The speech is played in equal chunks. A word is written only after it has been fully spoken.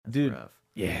That's Dude, rough.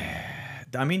 yeah.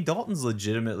 I mean, Dalton's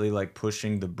legitimately like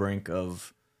pushing the brink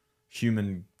of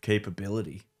human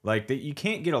capability. Like that, you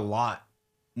can't get a lot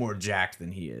more jacked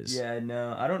than he is. Yeah,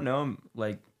 no, I don't know him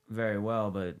like very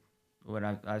well, but when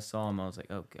I saw him, I was like,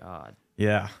 oh god,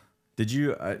 Yeah. Did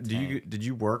you tank. did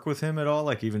you work with him at all?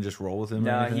 Like even just roll with him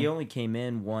or No, anything? he only came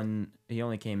in one. He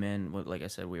only came in. Like I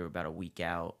said, we were about a week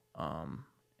out,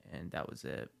 and that was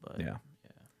it. But Yeah.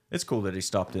 yeah, It's cool that he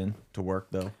stopped in to work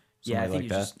though. yeah, I Somebody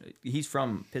think like that. he's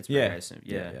from Pittsburgh. Yeah. I assume.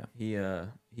 Yeah, Yeah, yeah.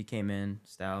 he came in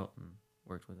stout and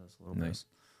worked with us a little bit. Nice.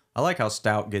 I like how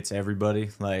Stout gets everybody.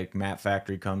 Like Matt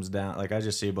Factory comes down. Like I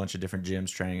just see a bunch of different gyms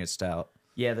training at Stout.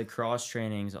 Yeah, the cross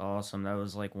training's awesome. That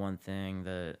was like one thing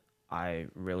that I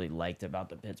really liked about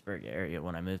the Pittsburgh area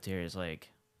when I moved here. Is like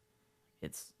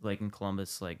it's like in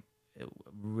Columbus, like it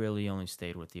really only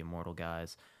stayed with the immortal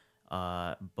guys.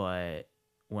 But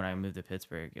when I moved to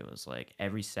Pittsburgh, it was like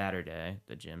every Saturday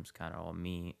the gyms kind of all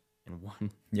meet in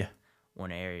Yeah.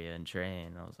 one area and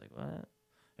train. I was like, what?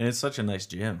 And it's such a nice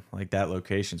gym. Like that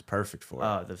location's perfect for it.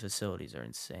 Oh, the facilities are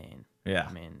insane. Yeah.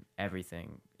 I mean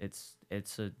everything. It's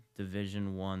a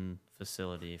Division 1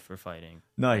 facility for fighting.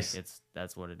 Nice. Like,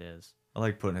 that's what it is. I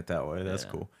like putting it that way. That's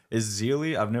Yeah. cool. Is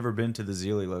Zealy? I've never been to the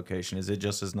Zealy location. Is it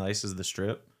just as nice as the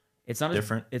Strip? It's not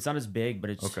Different? It's not as big,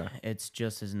 but Okay. it's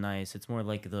just as nice. It's more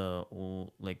like the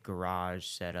old like garage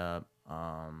setup.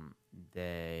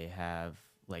 They have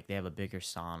a bigger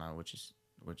sauna, which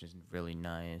is really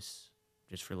nice.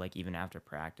 Just for like even after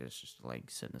practice, just to, like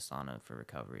sit in the sauna for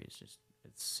recovery.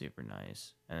 It's super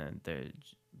nice, and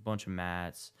there's a bunch of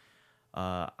mats.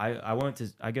 I go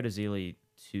to Zealy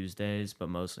Tuesdays, but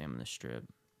mostly I'm in the Strip.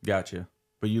 Gotcha.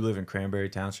 But you live in Cranberry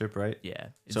Township, right? Yeah,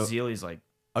 So- Zealy's like.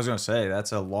 I was gonna say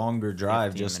that's a longer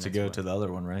drive 15 just to minutes go away. to the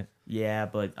other one, right? Yeah,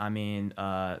 but I mean,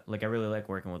 like I really like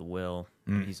working with Will.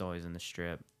 Mm. He's always in the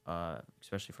Strip,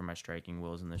 especially for my striking.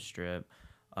 Will's in the Strip.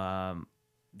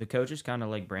 The coaches kind of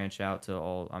like branch out to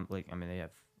all. I mean, they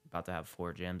have about to have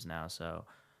 4 gyms now, so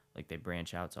like they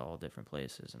branch out to all different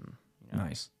places, and you know,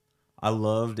 Nice. I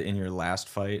loved in your last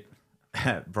fight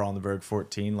at Bronneberg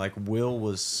 14, like Will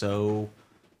was so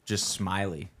just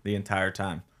smiley the entire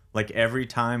time. Like every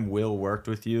time Will worked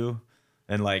with you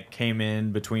and like came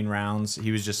in between rounds,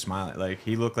 he was just smiling. Like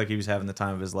he looked like he was having the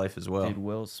time of his life as well. dude,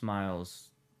 Will smiles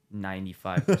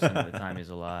 95% of the time he's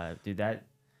alive. Dude, that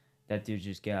dude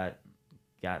just got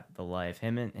the life.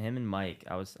 Him and Mike.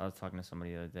 I was talking to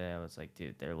somebody the other day. I was like,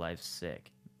 dude, their life's sick.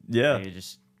 Yeah. They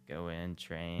just go in,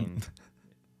 train,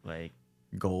 like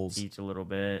Goals. teach a little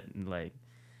bit, and like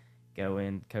go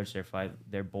in, coach their fight.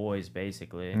 They're boys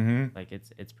basically. Mhm. Like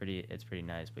it's pretty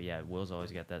nice. But yeah, Will's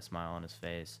always got that smile on his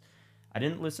face. I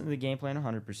didn't listen to the game plan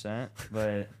 100%,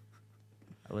 but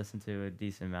I listened to a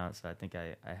decent amount, so I think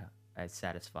I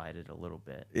satisfied it a little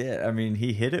bit. Yeah, I mean,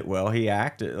 he hit it well. He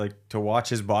acted like to watch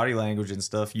his body language and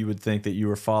stuff. You would think that you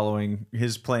were following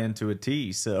his plan to a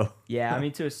T. So Yeah, I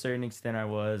mean to a certain extent I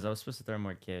was supposed to throw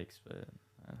more kicks, but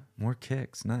more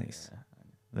kicks, nice. yeah,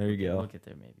 There you go. we'll get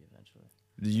there maybe eventually.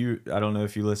 I don't know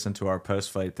if you listened to our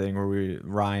post fight thing where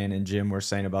Ryan and Jim were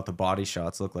saying about the body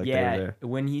shots look like they were Yeah, there.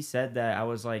 when he said that, I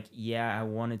was like, yeah, I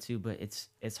wanted to, but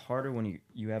it's harder when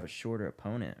you have a shorter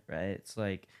opponent, right? It's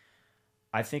like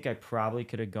I think I probably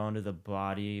could have gone to the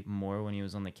body more when he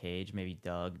was on the cage. Maybe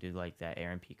Doug did like that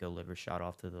Aaron Pico liver shot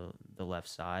off to the left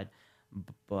side,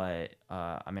 but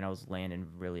I mean I was landing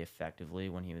really effectively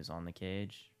when he was on the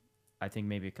cage. I think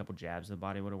maybe a couple jabs to the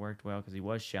body would have worked well because he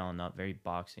was shelling up, very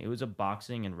boxing. It was a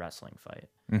boxing and wrestling fight.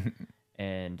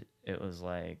 And it was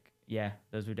like, yeah,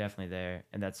 those were definitely there.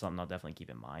 And that's something I'll definitely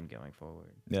keep in mind going forward.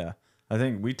 Yeah. I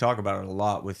think we talk about it a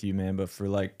lot with you, man, but for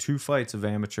like 2 fights of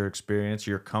amateur experience,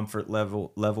 your comfort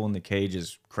level in the cage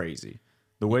is crazy.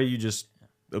 The way you just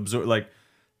absorb, like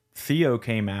Theo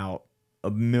came out a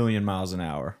million miles an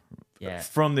hour Yeah.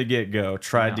 from the get-go,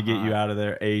 tried to get you hot. out of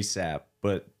there ASAP,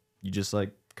 but you just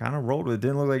like kind of rolled with it.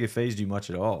 Didn't look like it phased you much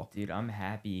at all. Dude, I'm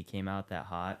happy he came out that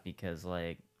hot because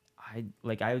like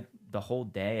I the whole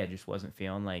day I just wasn't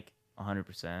feeling like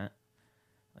 100%,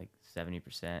 like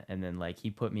 70%, and then like he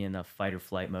put me in the fight or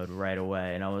flight mode right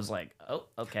away, and I was like, oh,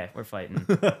 okay, we're fighting.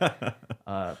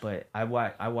 But I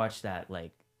watched that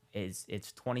like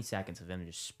it's 20 seconds of him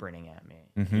just sprinting at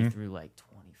me. He threw like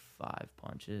 25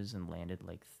 punches and landed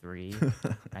like 3.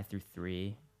 I threw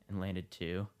 3 and landed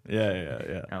 2. Yeah.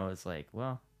 And I was like,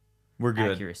 well, We're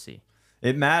good. accuracy.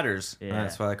 It matters. Yeah.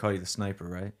 That's why I call you the sniper,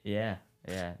 right? Yeah.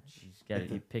 You got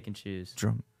to pick and choose.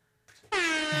 Drum.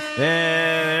 Yeah,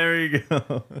 there you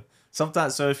go.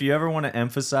 Sometimes, so if you ever want to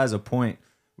emphasize a point,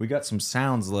 we got some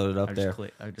sounds loaded up there.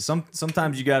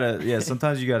 Sometimes you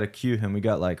gotta cue him. We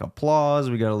got like applause.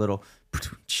 We got a little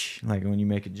like when you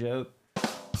make a joke.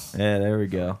 Yeah, there we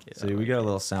go. it, See, I we like got a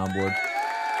little soundboard.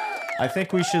 I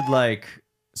think we should like,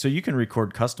 so you can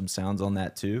record custom sounds on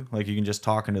that too. Like you can just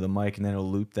talk into the mic and then it'll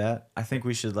loop that. I think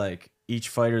we should like, each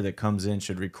fighter that comes in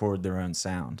should record their own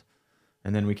sound.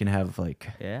 And then we can have like,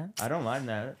 Yeah, I don't mind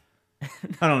that.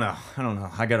 I don't know.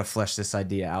 I got to flesh this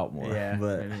idea out more. Yeah,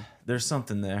 but maybe. there's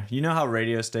something there. You know how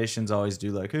radio stations always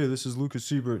do like, hey, this is Lucas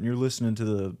Siebert and you're listening to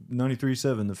the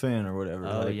 93.7 The Fan or whatever.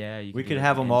 Oh, Like, yeah, you we could could do,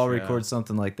 have like, them an all intro. record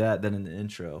something like that. Then in the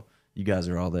intro, you guys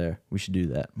are all there. We should do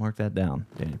that. Mark that down,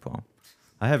 Danny Palm.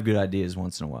 I have good ideas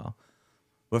once in a while.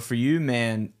 But for you,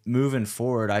 man, moving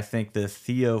forward, I think the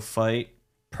Theo fight,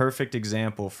 perfect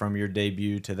example from your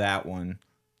debut to that one.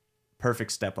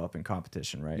 Perfect step up in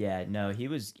competition, right? Yeah, no, he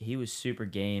was super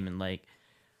game, and like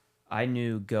I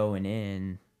knew going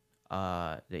in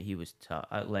that he was tough.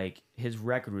 Like his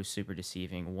record was super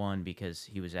deceiving. One, because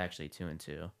he was actually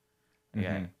 2-2.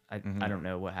 Yeah, I don't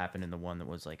know what happened in the one that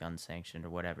was like unsanctioned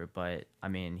or whatever, but I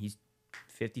mean he's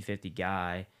 50-50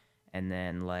 guy, and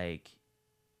then like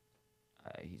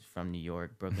he's from New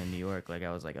York, Brooklyn, New York. Like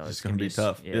I was like, oh, It's it's gonna be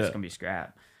tough. Yeah, Yeah. it's gonna be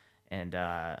scrap, and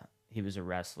he was a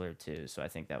wrestler too, so I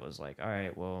think that was like, all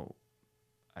right, well,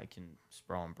 I can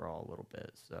sprawl and brawl a little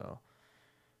bit. So,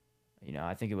 you know,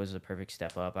 I think it was a perfect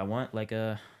step up. I want like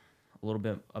a little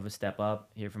bit of a step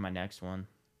up here for my next one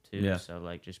too. Yeah. So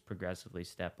like just progressively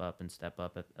step up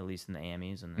at least in the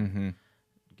Amis, and then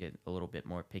get a little bit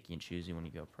more picky and choosy when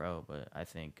you go pro. But I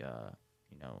think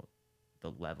you know,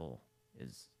 the level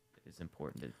is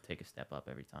important to take a step up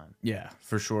every time. Yeah,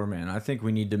 for sure, man. I think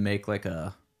we need to make like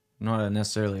a, not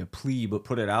necessarily a plea, but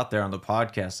put it out there on the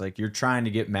podcast. Like you're trying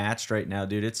to get matched right now,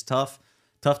 dude. It's tough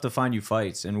to find you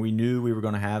fights. And we knew we were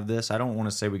going to have this. I don't want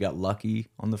to say we got lucky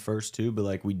on the first two, but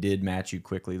like we did match you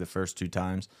quickly the first two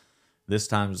times. This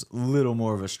time's a little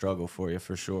more of a struggle for you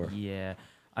for sure. Yeah.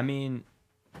 I mean,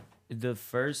 the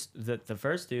first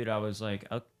dude, I was like,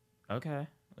 okay,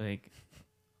 like,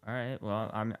 all right,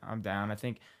 well, I'm down. I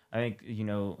think you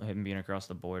know, him being across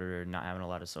the border, not having a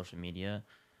lot of social media,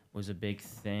 was a big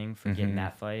thing for getting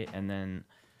that fight. And then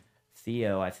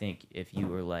Theo, I think if you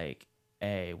were like,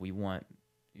 hey,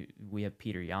 we have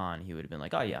Peter Yan, he would have been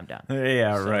like, oh yeah, I'm down.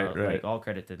 Yeah, So, right. Like all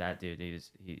credit to that dude.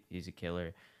 He's a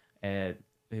killer. And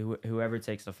whoever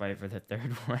takes the fight for the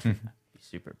third one, I'd be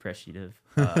super appreciative.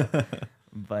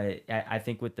 But I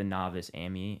think with the novice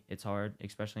AMI, it's hard,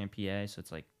 especially in PA. So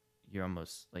it's like you're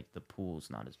almost like the pool's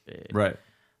not as big. Right.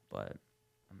 But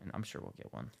I mean, I'm sure we'll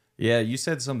get one. Yeah, you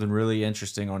said something really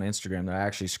interesting on Instagram that I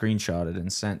actually screenshotted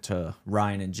and sent to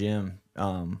Ryan and Jim.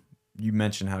 You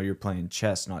mentioned how you're playing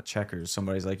chess, not checkers.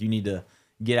 Somebody's like, you need to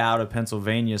get out of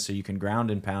Pennsylvania so you can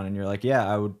ground and pound. And you're like, yeah,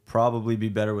 I would probably be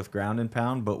better with ground and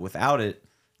pound, but without it,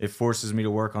 it forces me to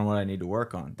work on what I need to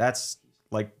work on. That's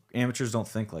like, amateurs don't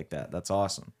think like that. That's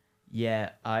awesome.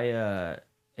 Yeah, I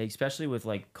especially with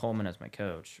like Coleman as my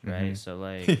coach, right? So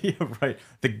like, Yeah, right.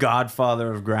 The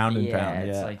godfather of ground and pound.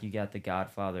 it's Yeah. like you got the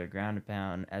godfather of ground and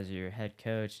pound as your head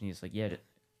coach, and he's like, yeah,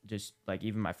 just like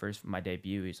even my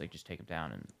debut, he's like, just take him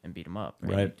down and beat him up,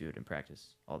 right? Right. You do it in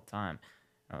practice all the time.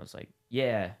 And I was like,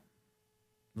 yeah,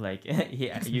 like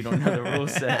yeah, you don't know the rule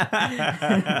set,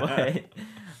 but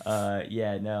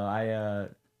yeah, no,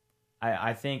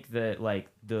 I think that like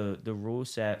the rule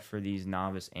set for these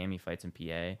novice AMI fights in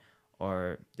PA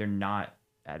they're not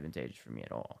advantageous for me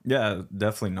at all. Yeah,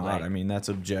 definitely not. Like, I mean, that's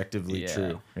objectively yeah.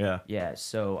 true. Yeah. Yeah,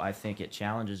 so I think it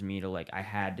challenges me to like I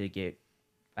have to get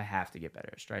better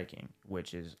at striking,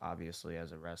 which is obviously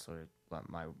as a wrestler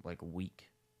my like weak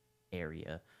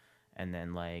area. And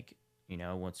then like, you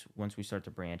know, once we start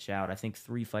to branch out, I think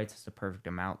 3 fights is the perfect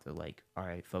amount to like, all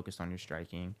right, focus on your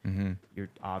striking.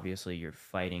 You're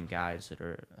fighting guys that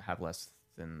have less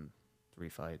than 3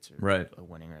 fights or Right. a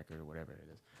winning record or whatever it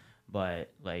is.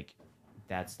 But like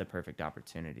that's the perfect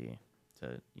opportunity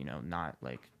to, you know, not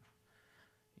like,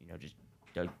 you know, just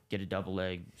get a double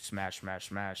leg, smash,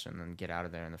 and then get out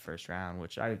of there in the first round,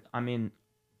 which I mean,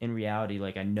 in reality,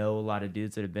 like I know a lot of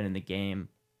dudes that have been in the game.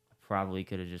 I probably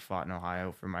could have just fought in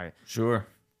Ohio for my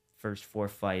first 4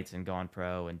 fights and gone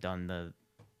pro and done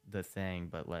the thing,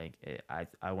 but like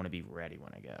I want to be ready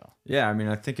when I go. Yeah, I mean,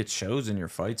 I think it shows in your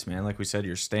fights, man. Like we said,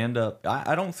 your stand-up.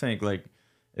 I don't think, like,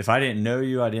 if I didn't know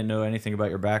you, I didn't know anything about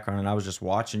your background, and I was just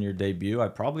watching your debut, I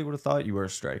probably would have thought you were a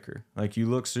striker. Like, you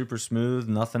look super smooth.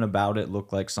 Nothing about it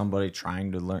looked like somebody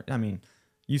trying to learn. I mean,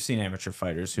 you've seen amateur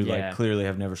fighters who, like, clearly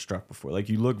have never struck before. Like,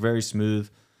 you look very smooth,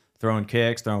 throwing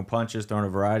kicks, throwing punches, throwing a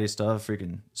variety of stuff,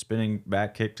 freaking spinning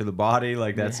back kick to the body.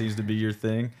 Like, that seems to be your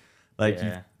thing. Like,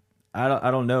 I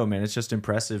don't know, man. It's just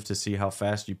impressive to see how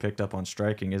fast you picked up on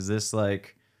striking. Is this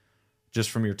like just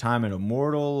from your time in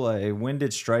Immortal? Like, when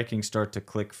did striking start to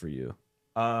click for you?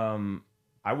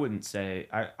 I wouldn't say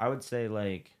I would say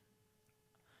like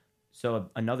so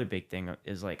another big thing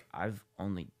is like I've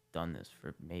only done this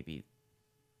for maybe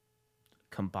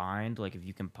combined, like if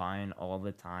you combine all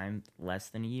the time, less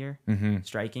than a year, Mm-hmm.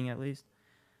 striking at least.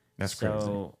 That's crazy.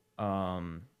 So,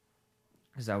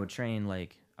 because I would train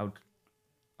like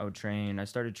I would train. I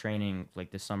started training like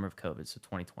the summer of COVID, so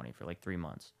 2020 for like 3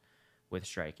 months with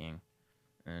striking,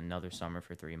 and another summer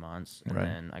for 3 months, and Right.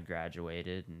 then I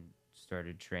graduated and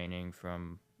started training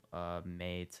from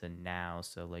May to now,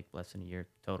 so like less than a year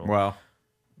total. Wow.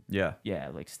 Yeah. Yeah,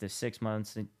 like the 6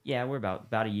 months. And yeah, we're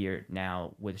about a year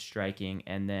now with striking,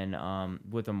 and then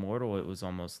with Immortal, it was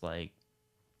almost like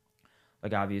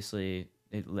obviously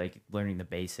like learning the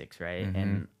basics, right? Mm-hmm.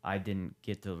 And I didn't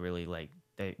get to really like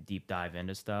deep dive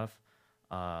into stuff.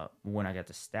 When I got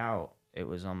to Stout, it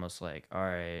was almost like, all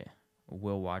right,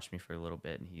 Will watch me for a little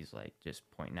bit, and he's like just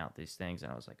pointing out these things,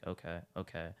 and I was like, okay,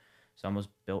 okay. So I almost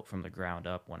built from the ground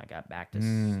up when I got back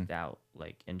to Stout,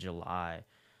 like in July,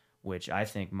 which I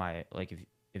think my like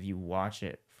if you watch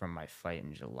it from my fight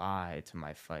in July to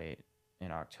my fight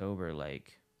in October,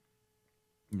 like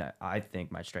no, I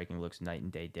think my striking looks night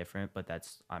and day different, but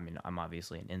that's, I mean, I'm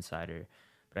obviously an insider,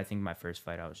 but I think my first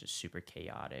fight I was just super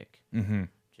chaotic. Mm-hmm.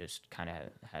 Just kind of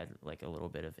had like a little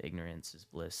bit of ignorance is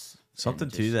bliss. Something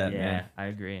and to just, that, yeah, man. I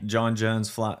agree. John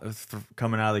Jones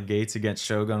coming out of the gates against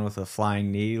Shogun with a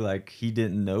flying knee, like he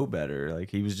didn't know better.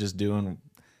 Like he was just doing,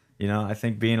 I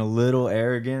think being a little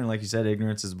arrogant, and like you said,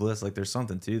 ignorance is bliss. Like there's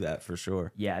something to that for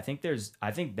sure. Yeah, I think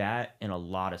that and a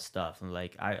lot of stuff. And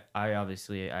like I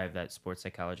obviously I have that sports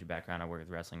psychology background. I work with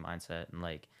wrestling mindset, and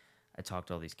like I talk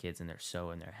to all these kids and they're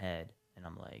so in their head, and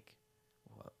I'm like,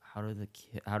 well, how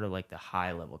do like the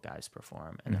high level guys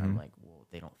perform? And I'm like, well,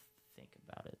 they don't think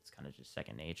about it. It's kind of just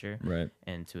second nature. Right.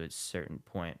 And to a certain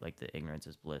point, like the ignorance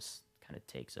is bliss kind of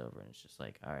takes over, and it's just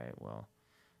like, all right, well,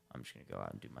 I'm just gonna go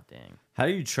out and do my thing. How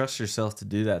do you trust yourself to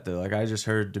do that though? Like I just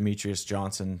heard Demetrius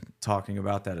Johnson talking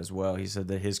about that as well. He said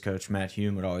that his coach Matt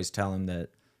Hume would always tell him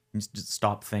that just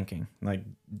stop thinking. Like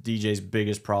DJ's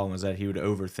biggest problem was that he would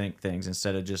overthink things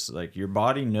instead of just like your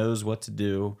body knows what to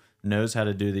do, knows how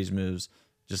to do these moves.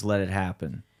 Just let it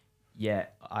happen. Yeah,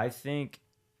 I think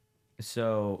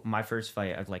so. My first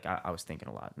fight, I was thinking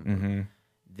a lot. Mm-hmm.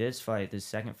 This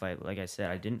second fight, like I said,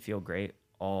 I didn't feel great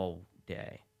all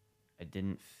day. I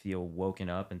didn't feel woken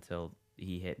up until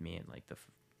he hit me in like the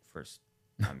first,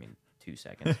 2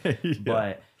 seconds. Yeah.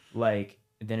 But like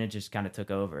then it just kind of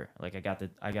took over. Like I got a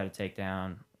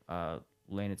takedown,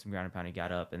 landed some ground and pound. He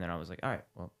got up, and then I was like, all right,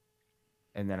 well,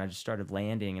 and then I just started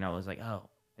landing, and I was like, oh,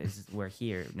 we're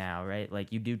here now, right?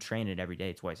 Like you do train it every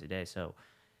day, twice a day, so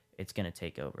it's gonna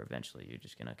take over eventually. You're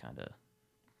just gonna kind of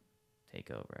take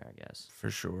over, I guess.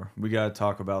 For sure. We got to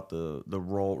talk about the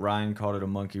roll. Ryan called it a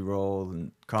monkey roll,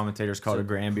 and commentators called it a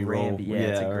Granby roll. Yeah,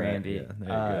 it's a all right. Granby. Yeah,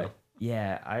 there you go.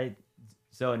 Yeah,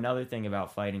 so another thing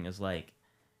about fighting is like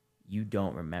you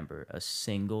don't remember a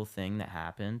single thing that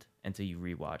happened until you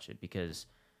rewatch it, because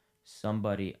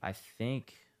somebody, I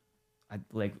think,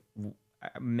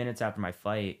 minutes after my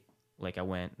fight, like I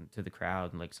went to the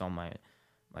crowd and like saw my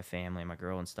family and my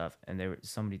girl and stuff, and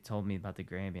somebody told me about the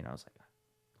Granby, and I was like, I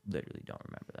literally don't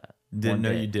remember that. Didn't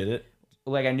know you did it?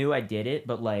 Like I knew I did it,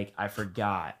 but like I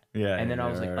forgot. Yeah. And then I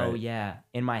was like, oh right. yeah.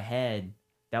 In my head,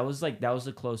 that was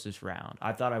the closest round.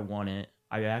 I thought I won it.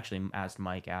 I actually asked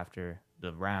Mike after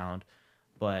the round,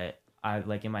 but I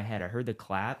like in my head I heard the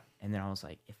clap, and then I was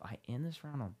like, if I end this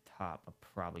round on top, I'm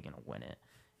probably gonna win it.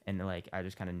 And like I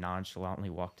just kind of nonchalantly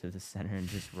walked to the center and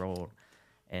just rolled.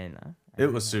 And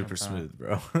it was super smooth,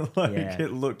 bro. Like Yeah.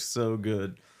 it looked so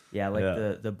good. Yeah, like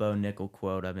the Bo Nickel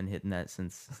quote. I've been hitting that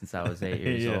since I was 8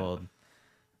 years Yeah. old.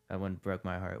 That one broke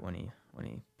my heart when he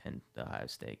pinned the Ohio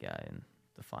State guy in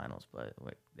the finals. But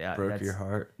like, yeah, Broke your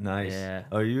heart. Nice. Yeah.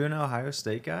 Oh, you an Ohio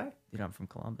State guy? Dude, I'm from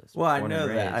Columbus. Well, I born and know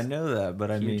that. I raised. know that,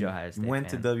 but I Huge mean, Ohio State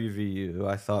went fan. to WVU.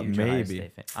 I thought Huge Ohio maybe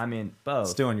State fan. I mean, both.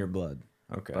 still in your blood.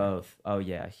 Okay. Both. Oh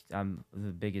yeah, I'm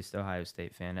the biggest Ohio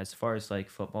State fan. As far as like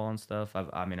football and stuff,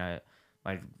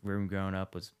 my room growing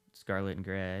up was scarlet and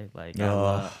gray. Like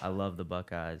I love the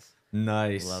Buckeyes.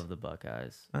 Nice. Love the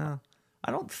Buckeyes. Well,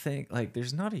 I don't think like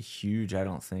there's not a huge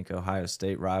Ohio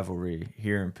State rivalry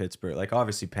here in Pittsburgh. Like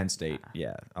obviously Penn State,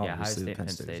 yeah. Yeah, Ohio Obviously State, Penn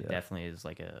Penn State, State yeah. definitely is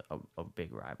like a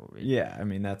big rivalry. Yeah, I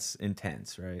mean that's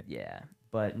intense, right? Yeah,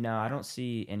 but no, I don't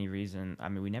see any reason. I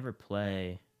mean, we never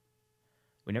play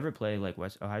like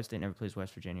Ohio State never plays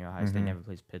West Virginia. Ohio State never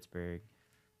plays Pittsburgh.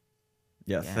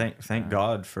 Yeah, Yeah, thank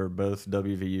God for both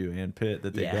WVU and Pitt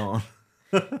that they Yeah.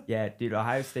 don't. Yeah, dude,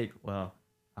 Ohio State. Well,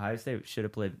 Ohio State should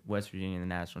have played West Virginia in the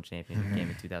national championship game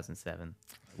in 2007.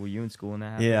 Were you in school when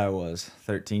that happened? Yeah, I was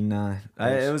 13-9.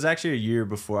 It was actually a year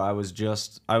before I was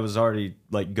already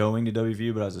like going to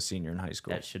WVU, but I was a senior in high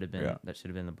school. That should have been Yeah.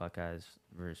 the Buckeyes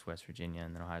versus West Virginia,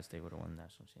 and then Ohio State would have won the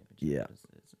national championship. Yeah.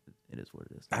 It is what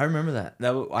it is. I remember that.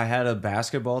 I had a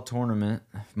basketball tournament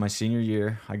my senior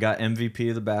year. I got MVP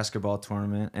of the basketball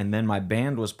tournament, and then my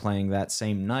band was playing that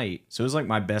same night. So it was like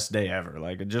my best day ever.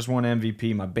 Like I just won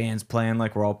MVP. My band's playing,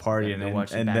 like we're all partying, go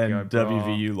watch the and then backyard brawl.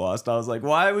 WVU lost. I was like,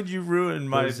 why would you ruin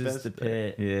my Versus best the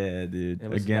day? Pit. Yeah, dude. That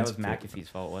was Against Pitt. McAfee's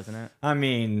fault, wasn't it? I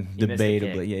mean, He missed a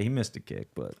debatably. kick. Yeah, he missed a kick,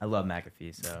 but I love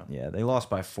McAfee, so. yeah, they lost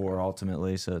by 4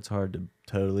 ultimately, so it's hard to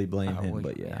totally blame him. well,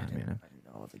 But yeah, I didn't mean, know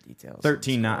all the details.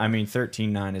 13-9. I mean,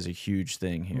 13-9 is a huge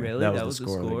thing here. Really? That was That the was the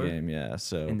score of score? the game. Yeah.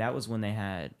 So And that was when they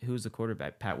had, who was the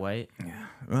quarterback? Pat White?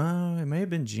 it may have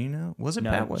been Gino. Was it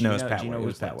No, Pat White? No, it's Pat Gino White. It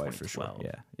was was Pat like White for sure.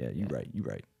 2012. Yeah. You're Yeah. right. You're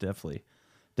right.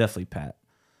 Definitely Pat.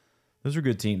 Those were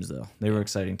good teams, though. They were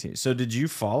exciting teams. So, did you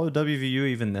follow WVU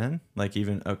even then?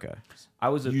 Okay, I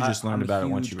was You just learned I'm about a it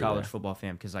once huge you were college there. football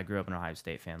fan because I grew up an Ohio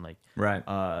State fan. Like, right.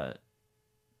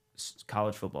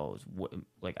 college football was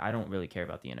like, I don't really care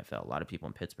about the NFL. A lot of people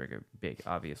in Pittsburgh are big,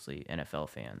 obviously, NFL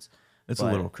fans. It's a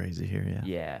but- little crazy here. Yeah.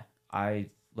 Yeah, I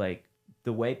like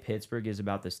the way Pittsburgh is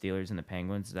about the Steelers and the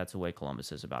Penguins. That's the way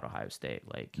Columbus is about Ohio State.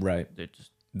 Like, Right. they're just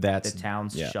That's the town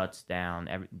yeah. shuts down.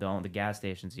 The gas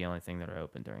station's the only thing that are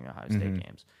open during Ohio State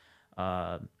games.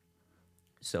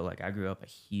 So like I grew up a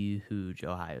huge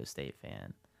Ohio State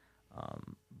fan,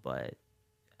 but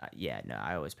yeah, no,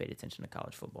 I always paid attention to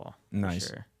college football. For nice.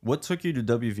 Sure. What took you to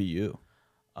WVU?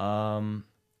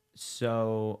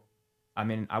 So, I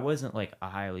mean, I wasn't like a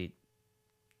highly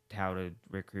touted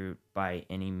recruit by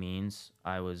any means.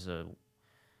 I was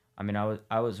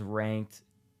ranked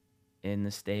in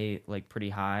the state like pretty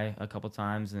high a couple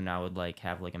times, and I would like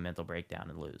have like a mental breakdown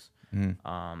and lose.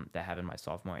 That happened my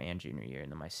sophomore and junior year,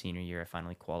 and then my senior year I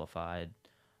finally qualified.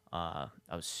 I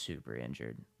was super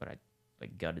injured, but I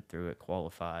like gutted through it,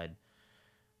 qualified.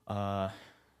 There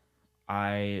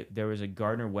was a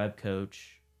Gardner Webb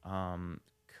coach,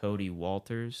 Cody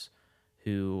Walters,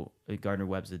 who Gardner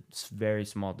Webb's a very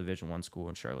small Division I school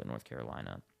in Charlotte, North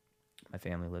Carolina. My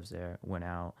family lives there. Went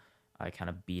out. I kind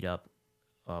of beat up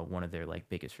one of their like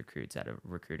biggest recruits at a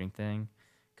recruiting thing.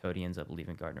 Cody ends up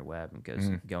leaving Gardner Webb and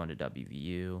going to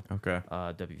WVU. Okay.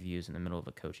 WVU's in the middle of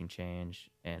a coaching change,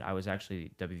 and I was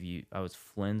actually WVU. I was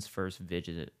Flynn's first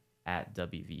visit at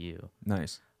WVU.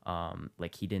 Nice.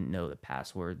 Like he didn't know the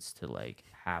passwords to like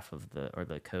half of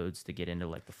the codes to get into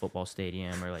like the football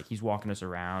stadium, or like he's walking us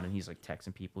around and he's like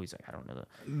texting people. He's like, I don't know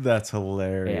That's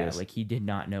hilarious. yeah, like he did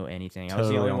not know anything. I was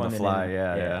Totally the only on one the that fly, knew.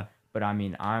 yeah. But I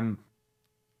mean,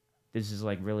 this is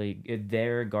like really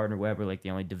there. Gardner Webb were like the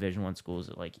only Division I schools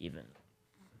that like even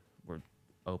were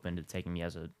open to taking me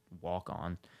as a walk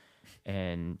on,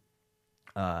 and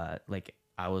like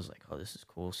I was like, oh, this is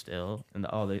cool still, and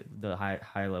the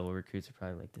high level recruits are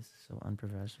probably like, this is so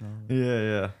unprofessional.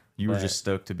 Yeah. You were But- just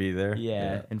stoked to be there.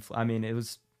 Yeah, and I mean it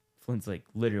was Flynn's like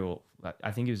literal.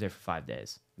 I think he was there for 5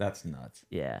 days. That's nuts.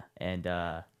 Yeah, and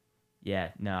I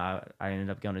ended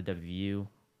up going to WVU,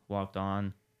 walked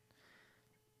on.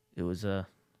 It was a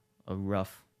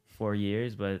rough 4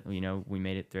 years, but we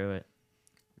made it through it.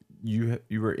 You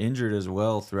were injured as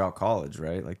well throughout college,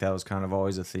 right? Like that was kind of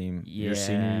always a theme. Your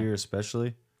senior Yeah. year,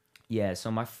 especially. Yeah, so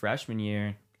my freshman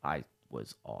year, I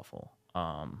was awful.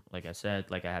 Like I said,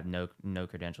 like I have no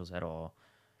credentials at all.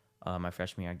 My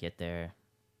freshman year, I get there,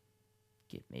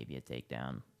 get maybe a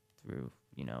takedown through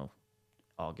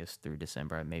August through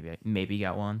December. I maybe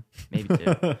got one, maybe two.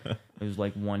 It was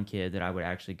like one kid that I would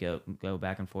actually go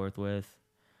back and forth with,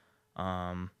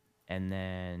 and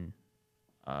then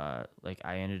like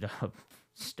I ended up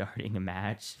starting a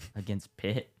match against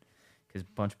Pitt because a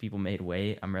bunch of people made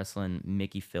weight. I'm wrestling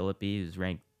Mickey Philippi, who's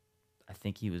ranked, I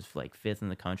think he was like 5th in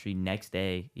the country. Next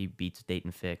day, he beats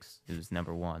Dayton Fix, who's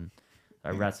number 1. I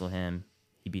wrestle him.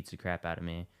 He beats the crap out of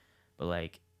me. But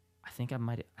like, I think I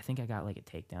got like a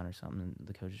takedown or something. And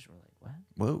the coaches were like, "What?"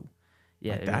 Whoa.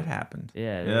 Yeah, Like that happened.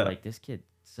 Yeah, they were like, this kid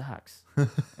sucks.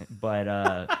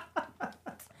 But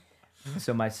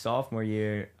so my sophomore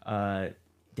year,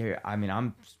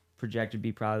 I'm projected to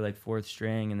be probably like 4th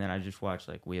string, and then I just watched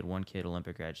like we had one kid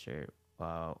Olympic red shirt,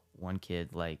 one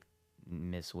kid like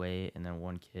miss weight, and then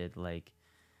one kid like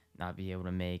not be able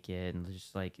to make it, and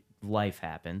just like life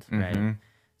happened, right?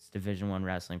 It's Division I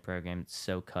wrestling program. It's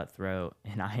so cutthroat,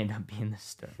 and I ended up being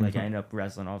I ended up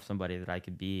wrestling off somebody that I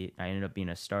could beat. I ended up being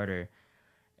a starter,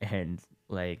 and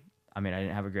like I didn't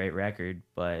have a great record,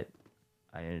 but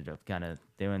I ended up kind of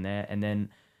doing that. And then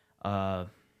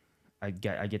I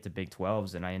get to Big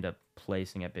 12s and I end up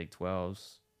placing at Big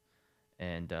 12s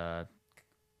and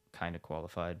kind of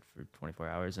qualified for 24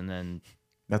 hours. And then,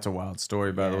 That's a wild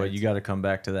story, by the Yeah, way. You got to come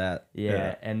back to that.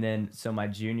 yeah. And then, so my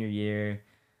junior year,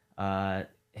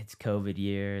 it's COVID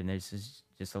year, and there's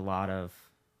just a lot of.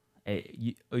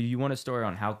 You want a story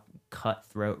on how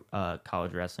cutthroat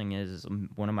college wrestling is?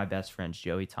 One of my best friends,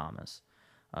 Joey Thomas,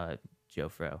 Joe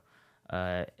Fro,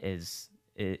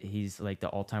 he's like the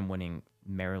all-time winning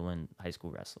Maryland high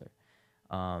school wrestler.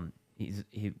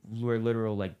 We're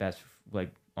literal like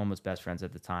almost best friends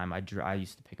at the time. I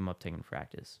used to pick him up, take him to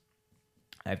practice.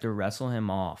 I have to wrestle him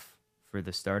off for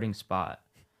the starting spot.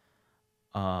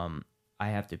 I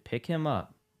have to pick him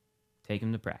up, take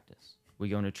him to practice. We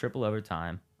go into triple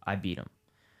overtime. I beat him.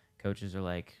 Coaches are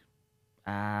like,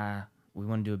 we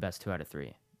want to do a best 2 out of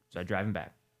 3. So I drive him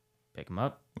back, pick him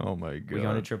up. Oh my god. We go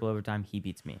into triple overtime. He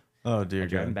beats me. Oh dear I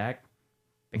drive him God. back,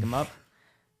 pick him up.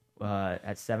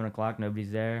 At 7 o'clock,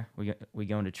 nobody's there. We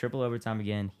go into triple overtime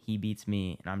again. He beats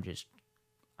me, and I'm just,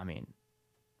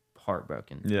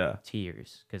 heartbroken. Yeah.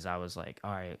 Tears, because I was like,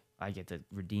 all right, I get to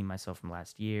redeem myself from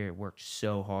last year. It worked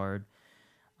so hard.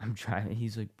 I'm trying.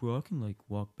 He's like, bro, I can like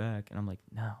walk back, and I'm like,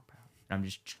 no, bro. And I'm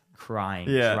just crying,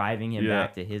 Yeah, driving him yeah.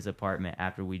 back to his apartment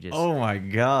after we just. Oh my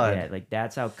god. Yeah, like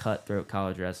that's how cutthroat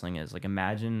college wrestling is. Like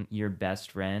imagine your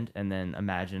best friend, and then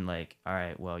imagine like, all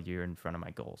right, well, you're in front of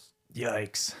my goals.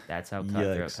 Yikes. That's how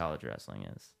cutthroat Yikes. college wrestling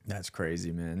is. That's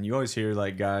crazy, man. You always hear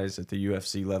like guys at the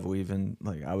UFC level, even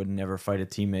like, I would never fight a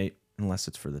teammate unless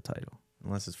it's for the title.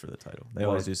 They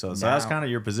always do so. So that's kind of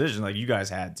your position. Like you guys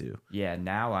had to. Yeah,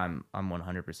 now I'm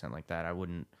 100% like that. I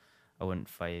wouldn't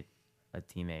fight a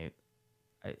teammate.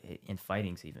 In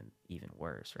fighting's even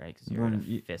worse, right? Because you're in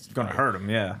a fist Gonna fight. hurt him,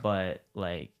 yeah. But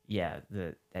like, yeah,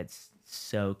 that's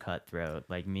so cutthroat.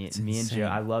 Like me and insane. Joe,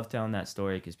 I love telling that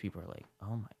story because people are like,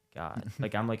 "Oh my god!"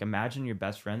 Like I'm like, imagine your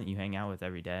best friend that you hang out with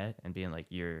every day and being like,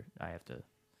 I have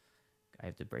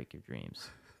to break your dreams."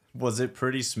 Was it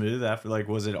pretty smooth after? Like,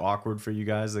 was it awkward for you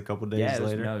guys a couple days Yeah,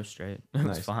 later? no, it was straight. It was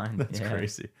Nice. fine. That's Yeah.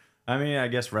 crazy. I mean, I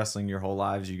guess wrestling your whole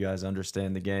lives, you guys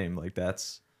understand the game. Like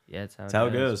that's Yeah, it's how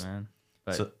it goes, goes. man.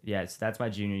 But So- yeah, that's my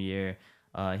junior year.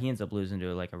 He ends up losing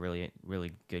to like a really,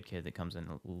 really good kid that comes in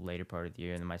the later part of the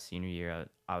year. And then my senior year,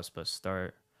 I was supposed to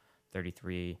start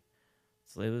 33.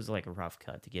 So it was like a rough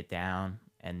cut to get down.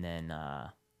 And then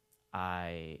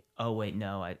I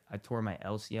tore my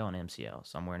LCL and MCL.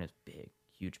 So I'm wearing this big,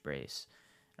 huge brace.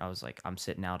 And I was like, I'm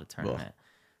sitting out a tournament.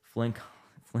 Flint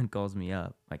calls me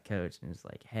up, my coach, and is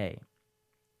like, hey,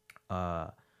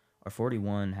 our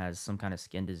 41 has some kind of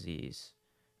skin disease.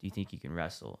 Do you think you can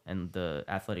wrestle? And the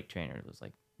athletic trainer was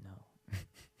like, no,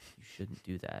 you shouldn't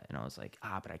do that. And I was like,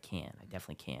 but I can. I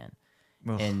definitely can.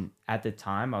 Ugh. And at the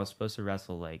time, I was supposed to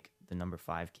wrestle like the number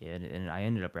 5 kid, and I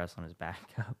ended up wrestling his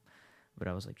backup. But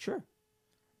I was like, sure.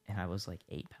 And I was like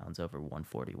 8 pounds over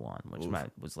 141, which I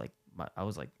was like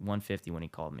 150 when he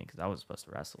called me because I was supposed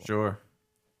to wrestle. Sure.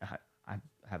 I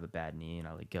have a bad knee, and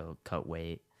I like go cut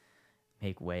weight,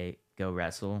 make weight, go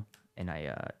wrestle, and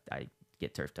I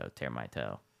get turf toe, tear my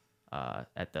toe,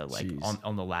 at the like Jeez.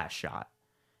 on the last shot.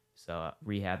 So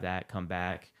rehab that, come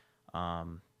back. I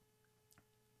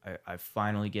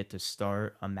finally get to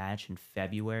start a match in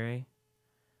February.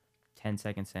 10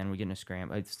 seconds in, we get in a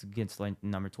scramble. It's against like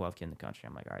number 12 kid in the country.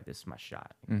 I'm like, all right, this is my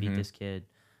shot. Beat this kid.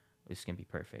 This is gonna be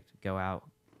perfect. Go out,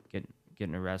 get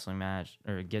in a wrestling match,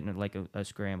 or get in like a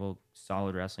scramble,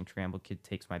 solid wrestling scramble. Kid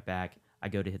takes my back. I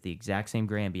go to hit the exact same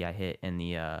Granby I hit in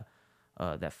the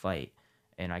that fight,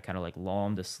 and I kind of like lull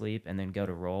him to sleep, and then go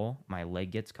to roll. My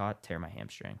leg gets caught, tear my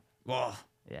hamstring. Whoa.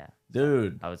 Yeah,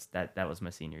 Dude. that was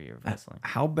my senior year of wrestling.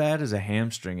 How bad is a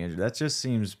hamstring injury? That just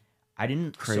seems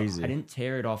crazy. I didn't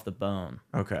tear it off the bone.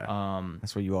 okay.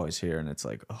 That's what you always hear, and it's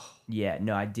like, oh, Yeah,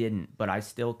 no, I didn't, but I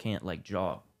still can't like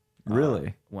jog.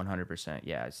 really? 100%.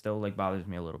 Yeah, it still like bothers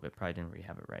me a little bit. Probably didn't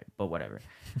rehab it right, but whatever.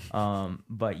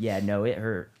 But yeah, no, it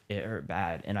hurt. It hurt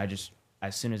bad, and I just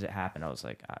as soon as it happened, I was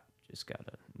like, I just gotta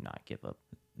not give up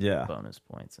Yeah. bonus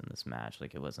points in this match.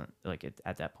 Like it wasn't like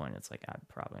at that point, it's like I'm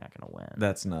probably not gonna win.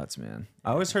 That's nuts, man.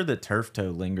 I always heard that turf toe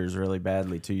lingers really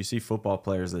badly too. You see football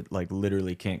players that like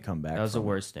literally can't come back. That was the from it.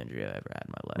 worst injury I ever had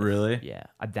in my life. Really? Yeah.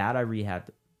 That I rehabbed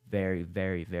very,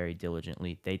 very, very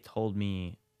diligently. They told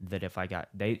me that if I got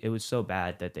it was so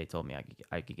bad that they told me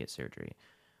I could get surgery.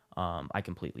 I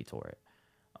completely tore it.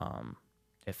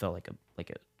 It felt like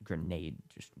a grenade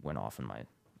just went off in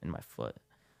my foot,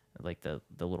 like the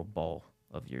little ball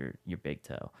of your big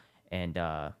toe, and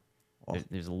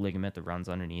there's a ligament that runs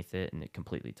underneath it, and it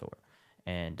completely tore.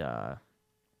 And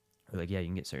They're like, yeah, you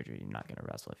can get surgery. You're not gonna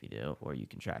wrestle if you do, or you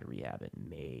can try to rehab it and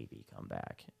maybe come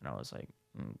back. And I was like,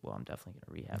 well, I'm definitely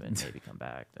gonna rehab it and maybe come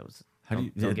back. That was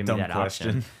don't give me dumb that question.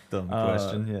 option. Dumb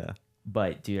question. Yeah.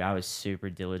 But dude, I was super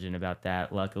diligent about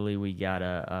that. Luckily, we got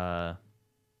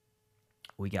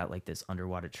like this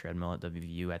underwater treadmill at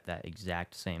WVU at that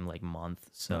exact same like month,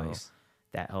 so Nice.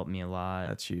 that helped me a lot.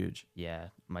 That's huge. Yeah,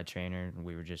 my trainer,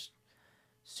 we were just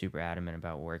super adamant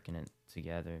about working it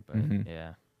together. But Mhm.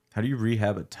 yeah, How do you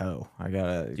rehab a toe? I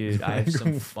gotta. dude, I have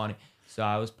some funny. So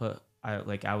I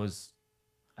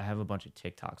have a bunch of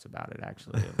TikToks about it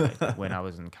actually, like when I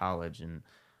was in college, and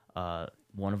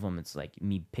one of them it's like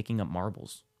me picking up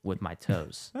marbles with my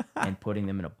toes and putting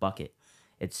them in a bucket.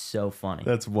 It's so funny.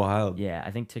 That's wild. Yeah,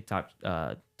 I think TikTok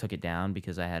took it down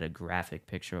because I had a graphic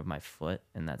picture of my foot,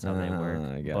 and that's how they work.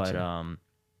 I gotcha. But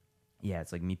yeah,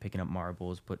 it's like me picking up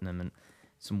marbles, putting them in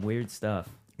some weird stuff.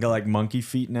 Got like monkey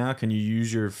feet now. Can you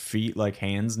use your feet like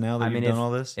hands now that you've done all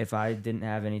this? If I didn't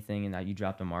have anything and that you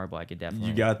dropped a marble, I could definitely.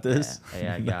 You got this?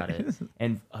 Yeah, I got it.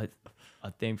 And a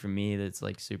thing for me that's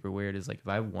like super weird is like if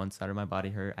I have one side of my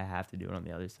body hurt, I have to do it on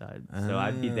the other side. So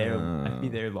I'd be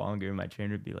there longer. My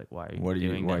trainer would be like, "Why are you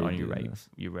doing that on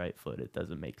your right foot? It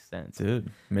doesn't make sense."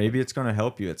 Dude, maybe it's gonna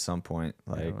help you at some point.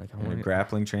 Like, like, in a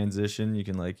grappling transition, you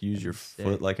can like use your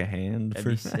foot like a hand.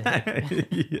 That'd be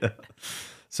sick. Yeah.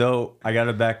 So I got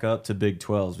to back up to Big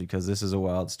 12s because this is a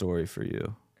wild story for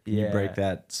you. Can you break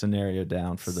that scenario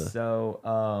down for the? So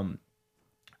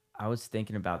I was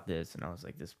thinking about this, and I was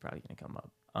like, "This is probably gonna come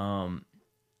up."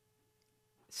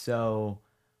 So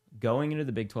going into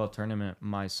the Big 12 tournament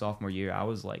my sophomore year, I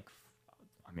was like,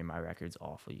 I mean, my record's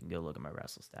awful. You can go look at my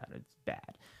wrestle stat; it's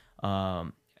bad.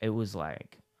 It was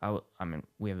like I mean,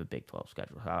 we have a Big 12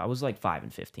 schedule. I was like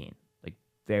 5-15, like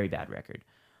very bad record.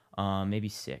 Maybe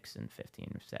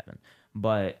 6-15 or 7.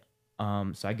 But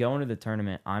so I go into the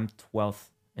tournament. I'm 12th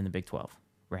in the Big 12,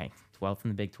 ranked 12th in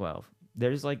the Big 12.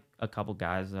 There's like a couple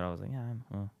guys that I was like, yeah,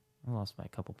 well, I lost by a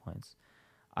couple points.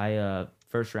 I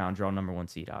first round draw number 1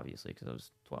 seed, obviously, because I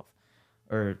was 12th,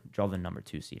 or draw the number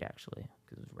 2 seed actually,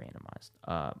 because it was randomized.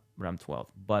 But I'm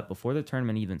 12th. But before the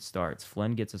tournament even starts,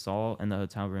 Flynn gets us all in the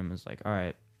hotel room. And is like, all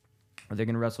right, are they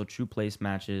gonna wrestle true place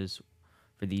matches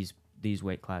for these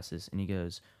weight classes? And he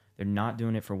goes, they're not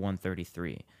doing it for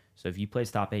 133. So if you place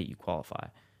top 8, you qualify.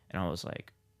 And I was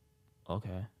like,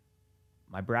 okay.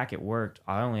 My bracket worked.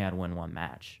 I only had to win 1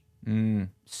 match.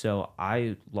 So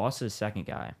I lost to the second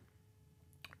guy.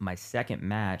 My second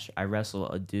match, I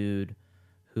wrestled a dude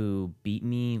who beat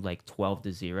me like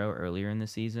 12-0 earlier in the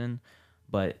season.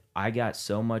 But I got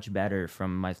so much better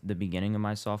from the beginning of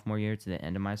my sophomore year to the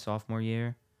end of my sophomore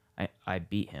year. I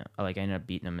beat him. Like I ended up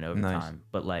beating him in overtime. Nice.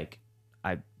 But like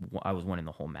I was winning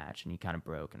the whole match, and he kind of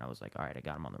broke, and I was like, all right, I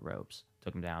got him on the ropes.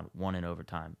 Took him down, won in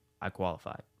overtime. I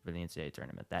qualified for the NCAA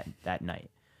tournament that night.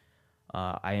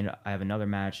 I have another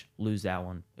match, lose that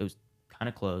one. It was kind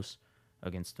of close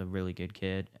against a really good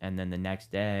kid. And then the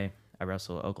next day, I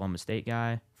wrestle an Oklahoma State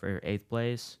guy for 8th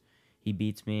place. He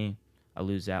beats me. I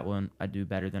lose that one. I do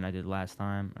better than I did last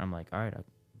time. I'm like, all right,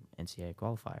 NCAA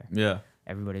qualifier. Yeah.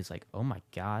 Everybody's like, oh my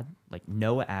God. Like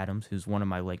Noah Adams, who's one of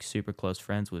my like super close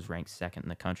friends, was ranked 2nd in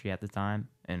the country at the time.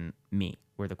 And me,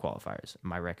 we're the qualifiers.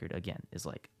 My record, again, is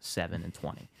like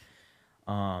 7-20.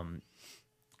 I'm,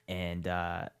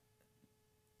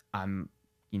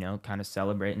 kind of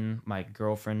celebrating. My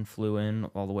girlfriend flew in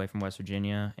all the way from West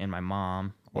Virginia, and my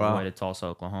mom all the way to Tulsa,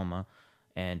 Oklahoma.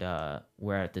 And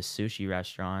we're at this sushi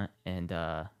restaurant, and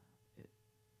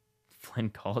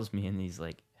Flynn calls me, and he's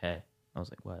like, hey. I was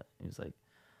like, what? He was like,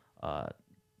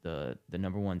 the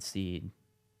number 1 seed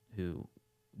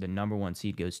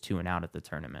goes 2 and out at the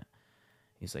tournament.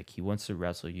 He's like, he wants to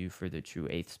wrestle you for the true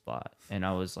 8th spot. And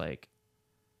I was like,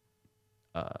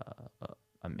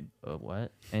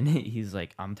 what? And he's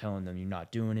like, I'm telling them you're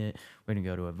not doing it. We're going to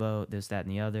go to a vote, this, that,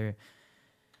 and the other.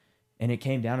 And it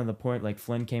came down to the point, like,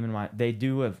 Flynn came in they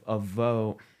do a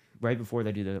vote. Right before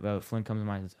they do the vote, Flynn comes in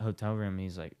my hotel room, and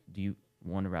he's like, do you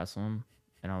want to wrestle him?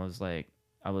 And I was like,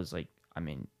 I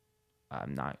mean,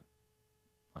 I'm not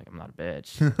a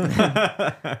bitch.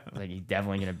 Like, he's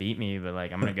definitely going to beat me, but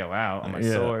like, I'm going to go out on my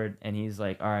sword. And he's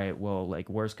like, all right, well, like,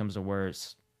 worst comes to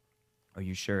worst. Are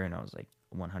you sure? And I was like,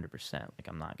 100%. Like,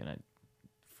 I'm not going to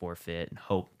forfeit and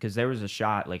hope, because there was a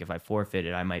shot, like, if I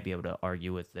forfeited, I might be able to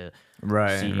argue with the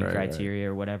seeding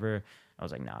criteria or whatever. I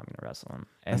was like, no, I'm going to wrestle him.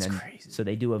 And That's then, crazy. So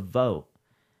they do a vote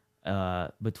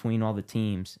between all the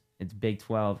teams. It's Big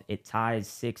 12. It ties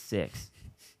 6-6.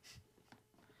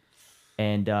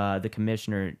 And the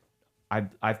commissioner,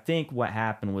 I think what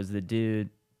happened was the dude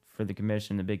for the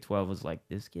commission, the Big 12, was like,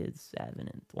 this kid's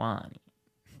 7-20.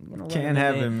 Can't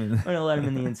have him. We're going to let him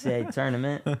in the NCAA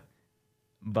tournament.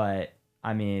 But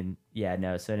I mean, yeah,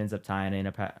 no. So it ends up tying. I end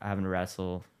up having to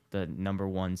wrestle the number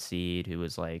 1 seed, who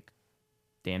was like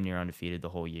damn near undefeated the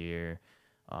whole year.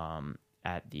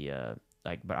 At the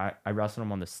but I wrestled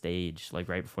him on the stage like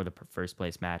right before the first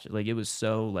place match. Like it was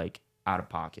so like out of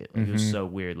pocket. Like it was so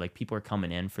weird. Like people are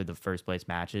coming in for the first place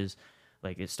matches.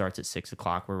 Like it starts at 6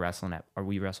 o'clock. We wrestled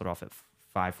off at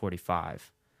 5:45.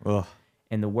 Ugh,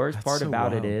 And the worst that's part so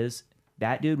about it wild. is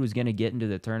that dude was gonna get into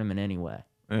the tournament anyway,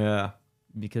 Yeah.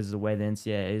 because of the way the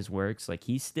NCAA's works. Like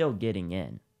he's still getting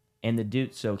in. And the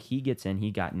dude, so he gets in,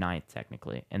 he got 9th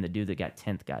technically, and the dude that got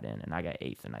 10th got in, and I got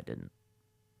 8th and I didn't.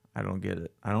 I don't get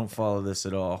it. I don't follow this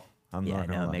at all. I'm Yeah, not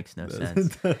gonna no, it lie. makes no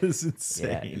sense. That is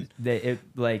Yeah, insane.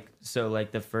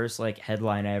 the first like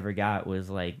headline I ever got was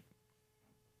like,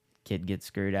 kid gets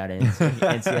screwed out of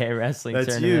NCAA wrestling That's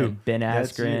tournament. you. Ben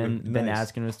That's you. Askren, Ben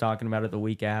Nice. Askren was talking about it the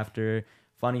week after.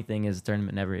 Funny thing is, the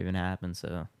tournament never even happened,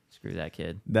 so screw that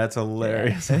kid. That's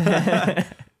hilarious. Yeah.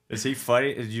 Is he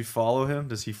fighting? Did you follow him?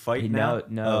 Does he fight now?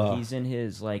 No, Oh, he's in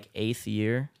his like 8th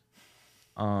year.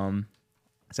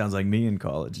 sounds like me in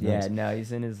college. Yeah, Nice. no,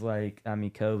 he's in his like, I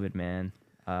mean, COVID, man.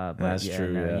 But That's yeah,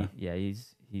 true, no, yeah.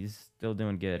 he's still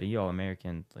doing good. He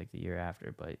All-American like the year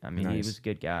after, but I mean, he Nice. was a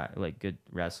good guy, like good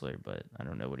wrestler, but I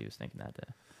don't know what he was thinking that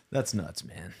day. That's nuts,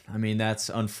 man. I mean, that's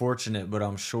unfortunate, but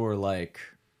I'm sure like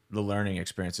the learning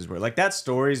experiences were like that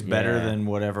story's better Yeah. than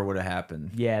whatever would have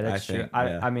happened. Yeah, that's I true. think,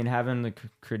 yeah. I mean, having the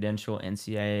credential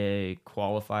NCAA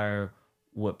qualifier,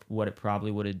 what it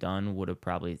probably would have done would have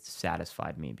probably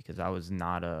satisfied me, because I was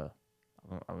not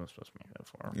I wasn't supposed to make that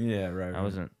far. Yeah, right. I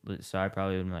wasn't, so I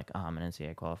probably would have been like, oh, I'm an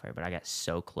NCAA qualifier, but I got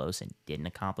so close and didn't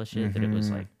accomplish it that it was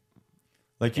like,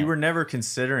 you yeah. were never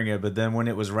considering it, but then when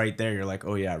it was right there, you're like,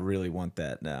 oh yeah, I really want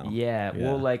that now. yeah, Yeah.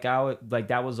 well, like I would, like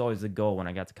that was always the goal when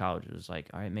I got to college. It was like,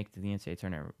 all right, make it to the NCAA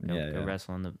tournament, go Yeah.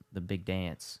 wrestle in the big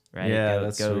dance, right? Yeah, go,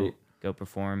 that's go, sweet. go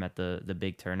perform at the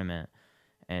big tournament,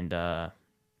 and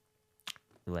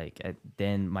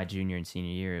then my junior and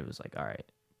senior year, it was like, all right,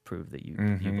 prove that you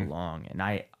belong. And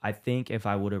I think if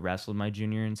I would have wrestled my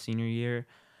junior and senior year,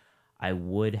 I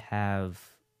would have,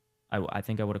 I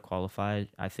think I would have qualified.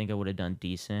 I think I would have done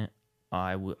decent.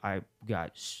 I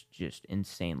got just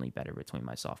insanely better between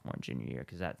my sophomore and junior year,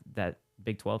 because that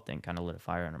Big 12 thing kind of lit a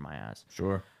fire under my ass.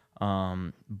 Sure.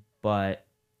 But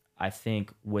I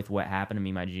think with what happened to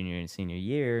me my junior and senior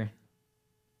year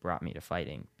brought me to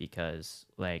fighting, because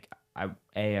like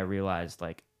I realized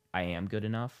like I am good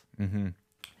enough,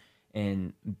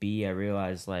 and B, I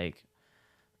realized like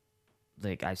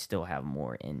I still have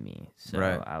more in me. So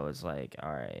Right. I was like,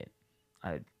 all right,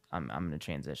 I'm gonna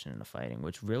transition into fighting,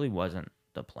 which really wasn't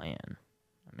the plan.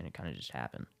 I mean, it kind of just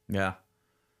happened. Yeah.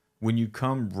 When you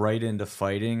come right into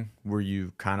fighting, were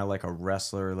you kind of like a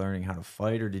wrestler learning how to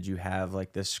fight, or did you have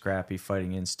like this scrappy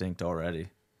fighting instinct already?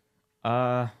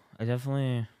 I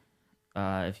definitely,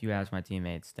 if you ask my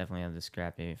teammates, definitely have the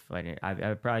scrappy fighting.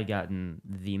 I've probably gotten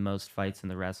the most fights in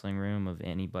the wrestling room of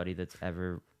anybody that's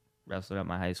ever wrestled at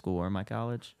my high school or my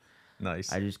college.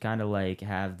 Nice. I just kind of like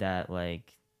have that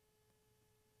like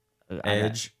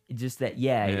Edge. just that,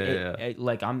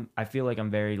 like I feel like I'm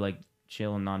very like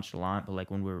chill and nonchalant, but like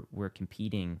when we're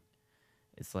competing,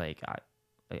 it's like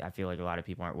I feel like a lot of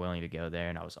people aren't willing to go there,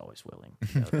 and I was always willing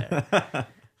to go there.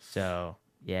 So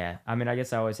yeah, I mean, I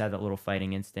guess I always had that little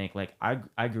fighting instinct. Like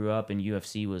I grew up and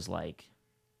UFC was like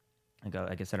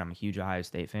I said, I'm a huge Ohio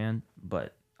State fan,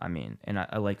 but I mean, and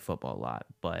I like football a lot,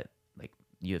 but like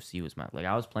UFC was like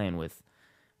I was playing with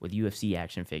UFC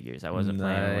action figures. I wasn't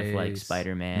playing with like Nice.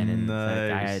 Spider-Man, and like,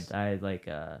 Nice. I had like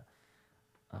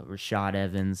Rashad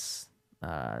Evans.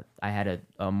 I had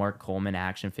a Mark Coleman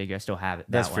action figure. I still have it.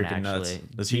 That's That one, freaking nuts. actually.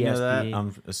 Does he know that? GSP.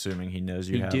 I'm assuming he knows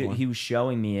you have one. He was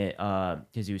showing me it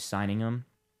because he was signing them,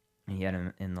 and he had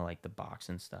them in the like the box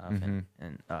and stuff,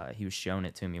 and he was showing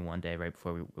it to me one day right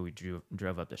before we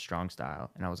drove up to Strong Style,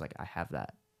 and I was like, I have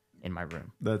that in my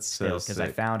room. That's so Because I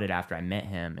sick. found it after I met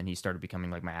him, and he started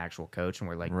becoming like my actual coach, and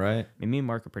we're like, Right. I mean, me and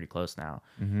Mark are pretty close now.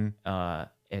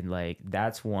 And like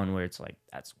that's one where it's like,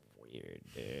 that's weird,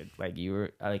 dude. Like you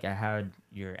were like, I had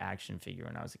your action figure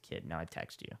when I was a kid. Now I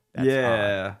text you. That's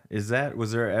odd. Yeah.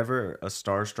 Was there ever a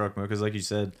starstruck moment? Because like you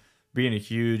said, being a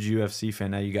huge UFC fan,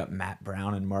 now you got Matt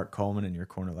Brown and Mark Coleman in your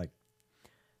corner, like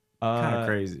kind of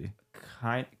crazy.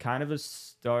 Kind of a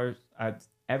star.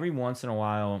 Every once in a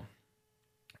while,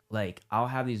 like I'll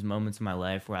have these moments in my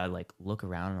life where I like look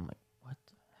around and I'm like, what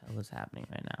the hell is happening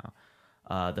right now?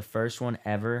 The first one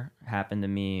ever happened to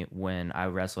me when I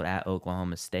wrestled at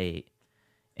Oklahoma State,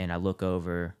 and I look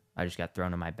over, I just got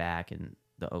thrown on my back, and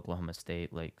the Oklahoma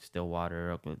State, like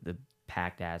Stillwater, the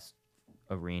packed ass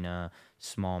arena,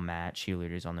 small mat,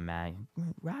 cheerleaders on the mat,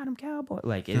 ride 'em cowboy,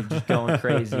 like it's just going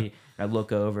crazy. And I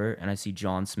look over and I see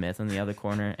John Smith in the other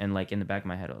corner, and like in the back of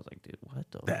my head, I was like, dude, what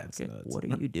the That's fuck? nuts. What are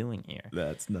you doing here?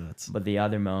 That's nuts. But the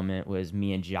other moment was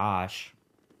me and Josh,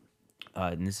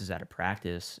 and this is at a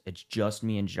practice. It's just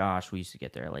me and Josh. We used to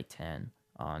get there at like 10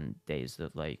 on days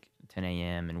that like 10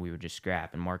 a.m. and we would just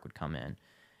scrap, and Mark would come in,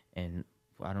 and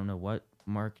I don't know what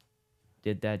Mark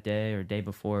did that day or day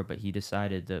before, but he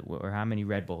decided that, or how many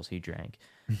Red Bulls he drank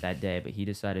that day, but he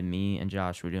decided me and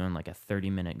Josh were doing like a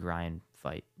 30-minute grind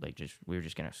fight. Like we were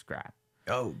just gonna scrap.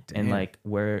 Oh, damn. And like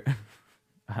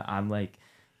I'm like,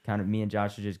 kind of, me and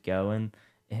Josh are just going,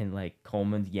 and like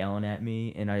Coleman's yelling at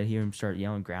me, and I hear him start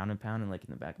yelling ground and pounding like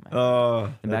in the back of my head. Oh,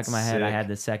 In the back of my head, I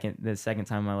sick. had the second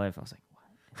time in my life, I was like,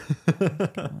 what is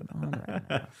going on right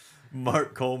now?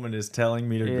 Mark Coleman is telling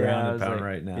me to Yeah, I ground and was pound like,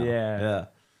 right now. yeah. Yeah.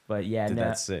 But yeah, Dude, no,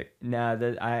 that's sick.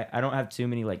 no, I don't have too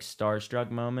many like starstruck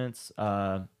moments.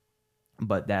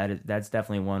 But that's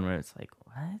definitely one where it's like,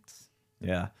 what?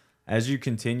 Yeah. As you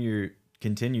continue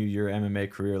your MMA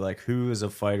career, like who is a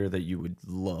fighter that you would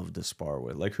love to spar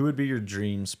with? Like who would be your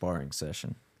dream sparring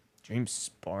session? Dream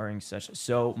sparring session.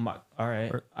 So all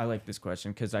right, I like this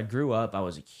question because I grew up. I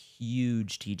was a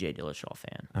huge TJ Dillashaw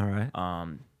fan. All right.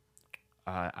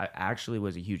 I actually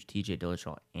was a huge TJ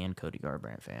Dillashaw and Cody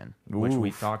Garbrandt fan, which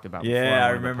we've talked about before. Yeah, I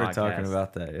on the remember talking podcast.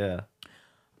 about that.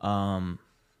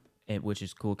 Yeah. Which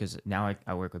is cool because now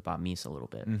I work with Bob Meese a little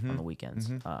bit on the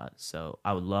weekends. So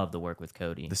I would love to work with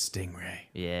Cody. The Stingray.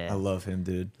 Yeah, I love him,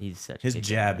 dude. he's such His a good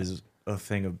jab guy. is a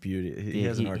thing of beauty. He Yeah,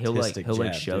 has an artistic he'll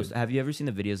like jab, show. dude. Have you ever seen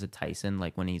the videos of Tyson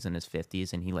like when he's in his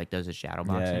 50s and he like does his shadow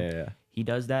boxing? Yeah. He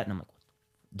does that, and I'm like,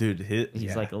 Dude,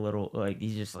 he's like a little like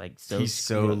he's just like so He's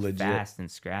so legit. fast and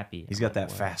scrappy. he's I'm got like, that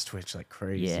wow. fast twitch like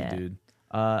crazy, Yeah. dude.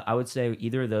 I would say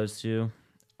either of those two.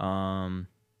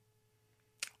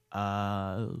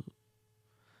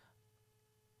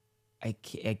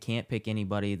 I can't pick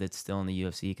anybody that's still in the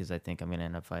UFC because I think I'm gonna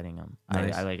end up fighting them.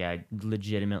 Nice. I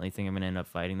legitimately think I'm gonna end up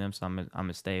fighting them. So I'm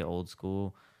gonna stay old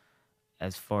school.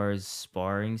 As far as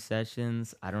sparring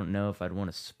sessions, I don't know if I'd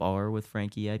want to spar with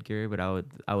Frankie Edgar, but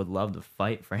I would love to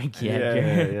fight Frankie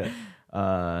Edgar.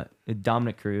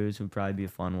 Dominic Cruz would probably be a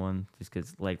fun one, just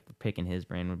because like picking his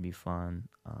brain would be fun.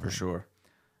 For sure.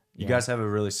 You yeah. guys have a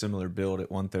really similar build at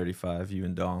 135, you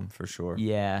and Dom, for sure.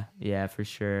 Yeah, for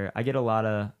sure. I get a lot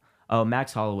of.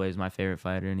 Max Holloway is my favorite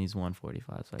fighter, and he's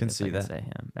 145. So I Can guess see I can that. say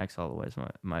him. Max Holloway is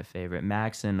my favorite.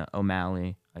 Max and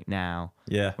O'Malley, like now,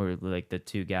 Yeah. were like the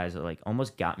two guys that like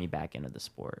almost got me back into the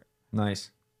sport.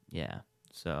 Nice. Yeah.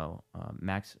 So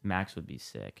Max would be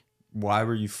sick. Why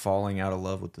were you falling out of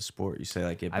love with the sport? You say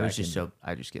like I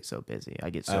just get so busy. I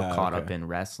get so caught up okay. in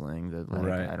wrestling that like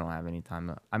Right. I don't have any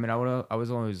time. I was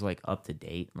always like up to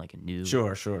date, like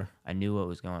Sure. I knew what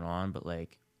was going on, but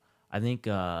like I think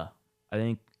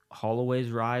Holloway's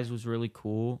rise was really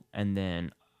cool, and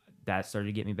then that started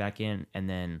to get me back in, and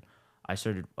then I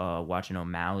started watching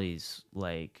O'Malley's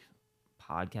like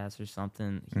podcast or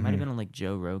something. He might have been on like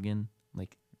Joe Rogan,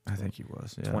 like I think he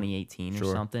was. Yeah. 2018 or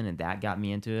Sure. something, and that got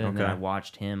me into it. And then Okay. I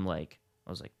watched him like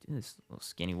I was like, dude, this little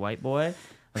skinny white boy. I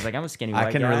was like, I'm a skinny white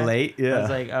I can guy. relate. Yeah.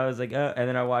 I was like, oh, and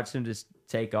then I watched him just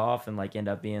take off and like end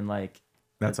up being like,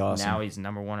 That's awesome. Now he's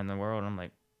number one in the world. I'm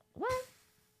like, what?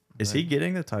 Is he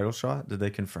getting the title shot? Did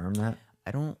they confirm that? I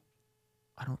don't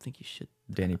think he should.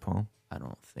 Danny Palm. I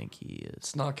don't think he is.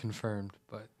 It's not confirmed,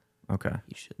 but Okay.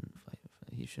 He shouldn't fight.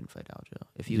 He shouldn't fight Aljo.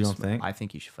 If he You was, don't think? I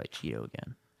think he should fight Cheeto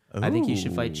again. I think he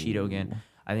should fight Cheeto again.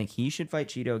 I think he should fight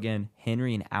Cheeto again.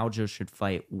 Henry and Aljo should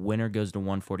fight. Winner goes to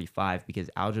 145 because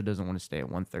Aljo doesn't want to stay at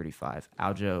 135.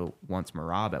 Aljo wants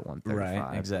Marab at 135.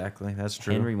 Right. Exactly. That's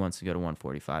true. Henry wants to go to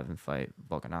 145 and fight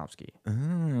Volkanovski.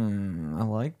 I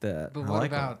like that. but I what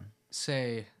like about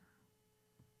say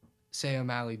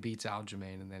O'Malley beats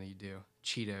Aljamain and then you do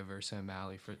Cheeto versus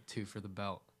O'Malley for the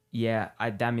belt? Yeah, I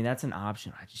mean that's an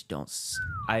option. I just don't.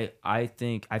 I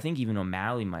think even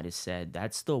O'Malley might have said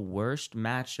that's the worst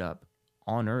matchup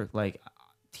on earth. Like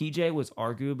TJ was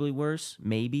arguably worse,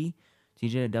 maybe.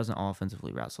 TJ doesn't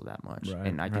offensively wrestle that much, Right,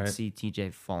 and I could right. see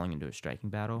TJ falling into a striking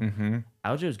battle. Mm-hmm.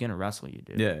 Aljo's gonna wrestle you,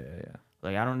 dude. Yeah.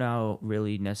 Like I don't know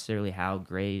really necessarily how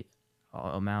great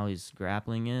O'Malley's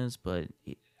grappling is, but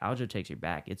Aljo takes your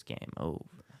back. It's game over.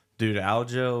 Dude,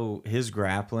 Aljo, his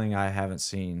grappling, I haven't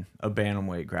seen a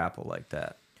bantamweight grapple like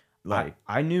that. Like,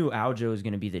 I knew Aljo was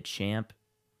gonna be the champ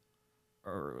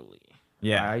early.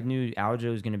 yeah. I knew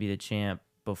Aljo was going to be the champ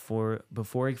before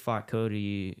he fought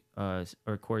Cody or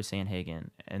Corey Sandhagen,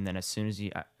 and then as soon as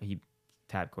he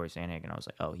tapped Corey Sandhagen, I was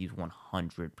like, oh, he's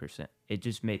 100%. It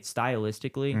just made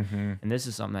stylistically, Mm-hmm. and this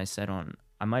is something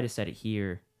I might have said it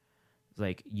here. It's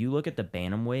like you look at the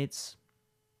bantamweights.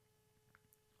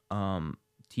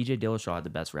 TJ Dillashaw had the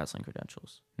best wrestling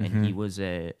credentials, and he was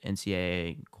a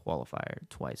NCAA qualifier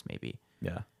twice, maybe.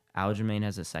 Yeah. Aljamain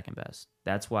has the second best.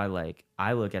 That's why, like,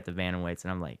 I look at the bantamweights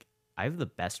and I'm like, I have the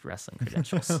best wrestling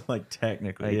credentials. Like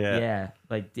technically,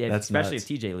 Like, yeah. That's especially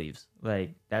nuts. if TJ leaves.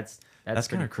 Like, that's That's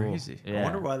kind pretty of cool. crazy. Yeah. I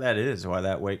wonder why that is. Why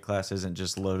that weight class isn't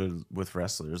just loaded with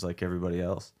wrestlers like everybody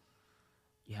else.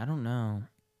 Yeah, I don't know.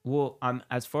 Well,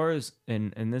 as far as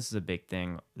and this is a big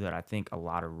thing that I think a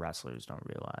lot of wrestlers don't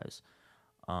realize.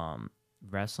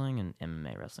 Wrestling and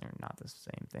MMA wrestling are not the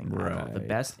same thing. at all. The Right.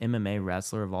 best MMA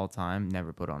wrestler of all time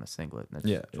never put on a singlet. And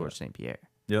that's George St. Pierre.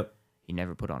 Yep. He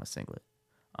never put on a singlet.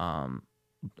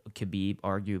 Khabib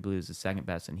arguably was the second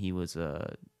best, and he was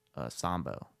a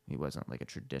sambo. He wasn't like a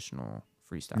traditional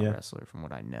freestyle wrestler, from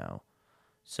what I know.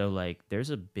 So like, there's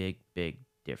a big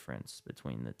difference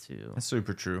between the two. That's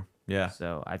super true. Yeah.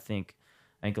 So I think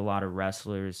a lot of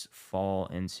wrestlers fall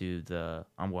into the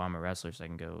I'm a wrestler, so I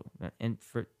can go. And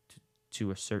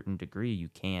to a certain degree, you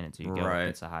can until you go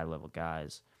against the high level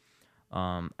guys.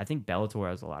 I think Bellator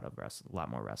has a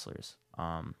lot more wrestlers.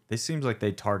 It seems like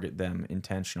they target them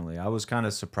intentionally. I was kind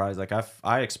of surprised. Like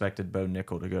I expected Bo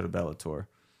Nickel to go to Bellator,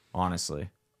 honestly.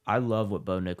 I love what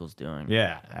Bo Nickel's doing.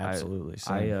 Yeah, absolutely.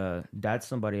 That's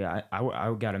somebody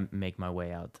I got to make my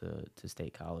way out to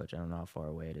State College. I don't know how far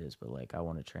away it is, but like I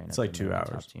want to train. It's at like the 2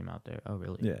 top hours. team out there. Oh,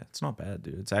 really? Yeah, it's not bad,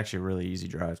 dude. It's actually a really easy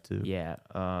drive too. Yeah.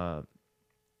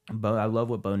 But I love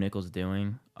what Bo Nickel's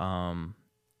doing.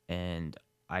 And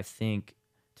I think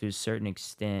to a certain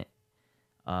extent,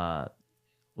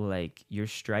 like your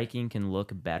striking can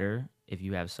look better if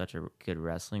you have such a good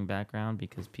wrestling background,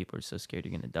 because people are so scared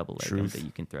you're going to double leg them that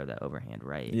you can throw that overhand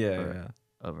right or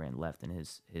overhand left in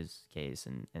his case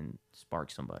and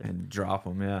spark somebody. And drop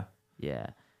them, yeah. Yeah.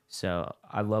 So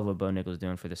I love what Bo Nickel's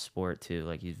doing for the sport too.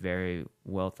 Like, he's very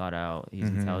well thought out. He's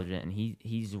intelligent, and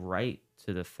he's right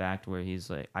to the fact where he's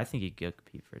like, I think he could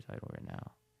compete for a title right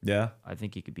now. Yeah. I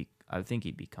think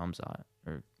he becomes on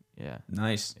or yeah.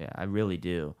 Nice. Yeah, I really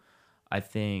do. I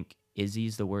think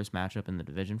Izzy's the worst matchup in the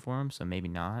division for him, so maybe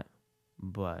not.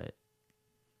 But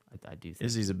I do think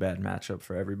Izzy's a bad matchup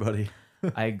for everybody.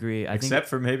 I agree. Except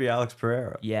for maybe Alex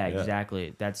Pereira. Yeah,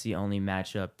 exactly. That's the only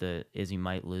matchup that Izzy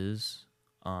might lose.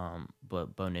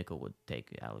 But Bo Nickel would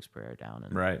take Alex Pereira down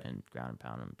and ground and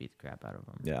pound him and beat the crap out of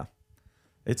him. Yeah.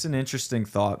 It's an interesting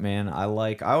thought, man. I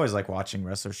always like watching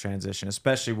wrestlers transition,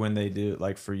 especially when they do,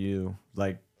 like for you,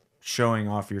 like showing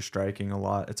off your striking a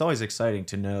lot. It's always exciting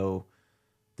to know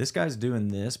this guy's doing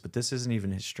this, but this isn't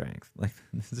even his strength. Like,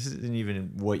 this isn't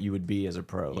even what you would be as a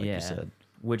pro, like you said.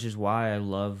 Which is why I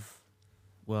love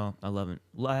it.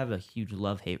 I have a huge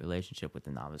love-hate relationship with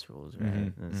the novice rules,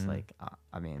 right? It's like,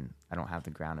 I mean, I don't have the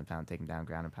ground and pound, take him down,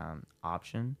 ground and pound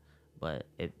option, but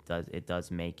it does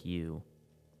make you,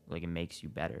 like, it makes you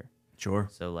better. Sure.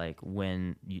 So, like,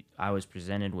 when I was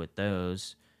presented with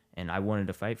those, and I wanted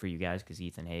to fight for you guys because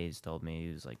Ethan Hayes told me,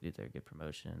 he was like, dude, they're a good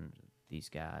promotion, these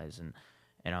guys,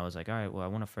 and I was like, all right, well, I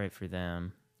want to fight for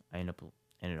them. I ended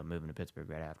up moving to Pittsburgh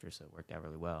right after, so it worked out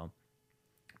really well.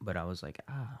 But I was like,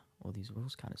 well, these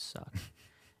rules kind of suck.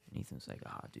 And Ethan's like,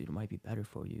 dude, it might be better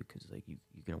for you because, like, you're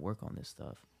going to work on this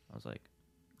stuff. I was like,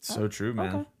 so true, man.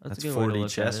 Okay. That's a good way to 4D look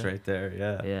at chess it. right there.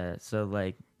 Yeah. Yeah. So,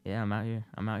 like, yeah, I'm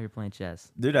out here playing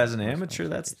chess. Dude, as an Most amateur, playing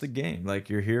that's checkers. the game. Like,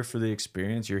 you're here for the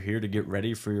experience. You're here to get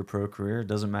ready for your pro career. It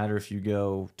doesn't matter if you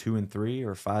go 2-3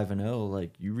 or 5-0.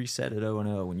 Like, you reset at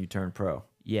 0-0 when you turn pro.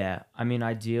 Yeah. I mean,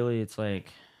 ideally, it's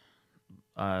like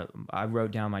I wrote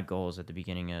down my goals at the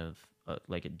beginning of,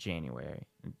 like, January.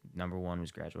 Number 1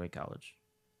 was graduate college.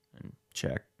 And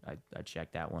Check. I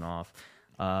checked that one off.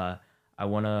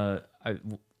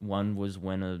 One was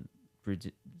win a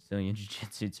Brazilian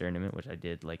Jiu-Jitsu tournament, which I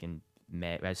did like in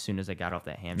May, as soon as I got off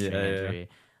that hamstring injury,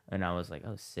 and I was like,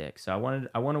 oh, sick. So I want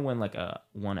to win like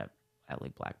one at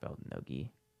like black belt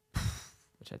nogi,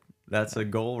 which That's a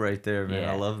goal right there, man.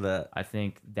 Yeah. I love that. I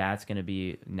think that's gonna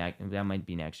be that might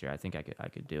be next year. I think I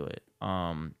could do it.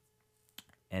 And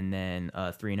then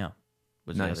 3-0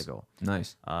 was the other goal.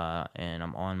 Nice. And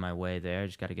I'm on my way there.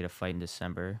 Just got to get a fight in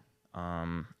December.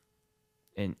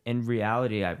 In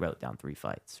reality, I wrote down 3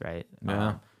 fights, right?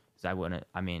 Yeah. 'Cause I wouldn't.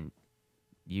 I mean,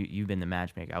 you've been the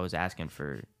matchmaker. I was asking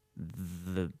for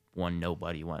the one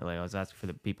nobody wanted. Like, I was asking for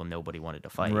the people nobody wanted to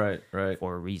fight. Right.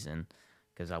 For a reason,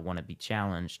 because I want to be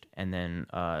challenged. And then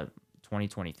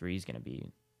 2023 is gonna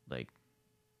be like,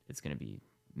 it's gonna be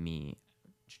me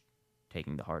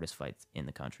taking the hardest fights in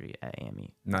the country at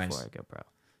AME before I go pro.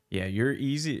 Yeah,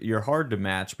 you're hard to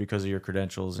match because of your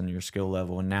credentials and your skill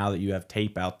level. And now that you have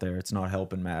tape out there, it's not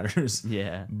helping matters.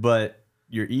 Yeah. But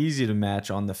you're easy to match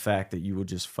on the fact that you would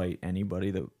just fight anybody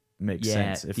that makes Yeah,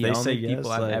 sense. If the they only say yes,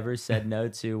 people I've like, ever said no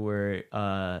to were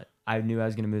I knew I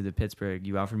was gonna move to Pittsburgh.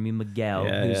 You offered me Miguel,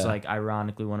 Yeah, who's yeah. like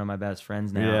ironically one of my best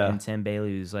friends now, Yeah. and Tim Bailey,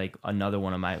 who's like another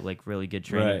one of my like really good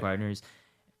training Right. partners.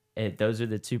 Those are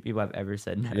the two people I've ever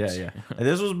said no yeah, to. yeah. And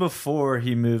this was before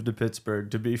he moved to Pittsburgh.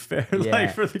 To be fair, Yeah.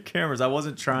 like for the cameras, I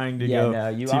wasn't trying to Yeah, go no,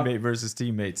 you teammate versus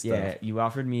teammate stuff. Yeah, you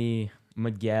offered me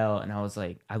Miguel, and I was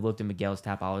like, I looked at Miguel's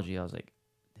Tapology. I was like,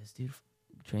 this dude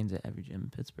trains at every gym in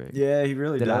Pittsburgh. Yeah, he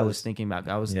really that does. I was thinking about.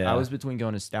 I Yeah. was between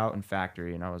going to Stout and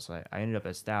Factory, and I was like, I ended up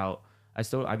at Stout. I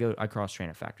cross train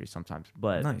at Factory sometimes,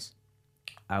 but Nice.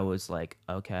 I was like,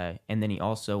 okay. And then he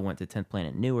also went to 10th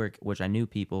Planet Newark, which I knew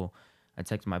people. I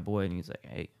texted my boy, and he's like,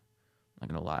 hey, I'm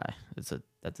not gonna lie, that's a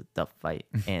tough fight,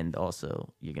 and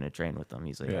also you're gonna train with them.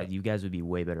 He's like, Yeah. you guys would be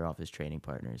way better off as training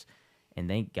partners. And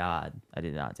thank God I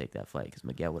did not take that fight because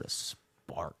Miguel would have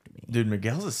sparked me. Dude,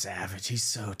 Miguel's a savage. He's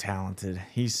so talented.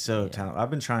 He's so talented. I've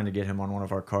been trying to get him on one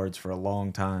of our cards for a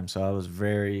long time, so I was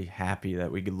very happy that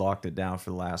we locked it down for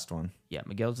the last one. Yeah,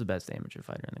 Miguel's the best amateur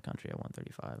fighter in the country at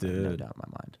 135. I have no Dude. doubt in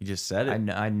my mind. You just said it.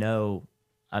 I know.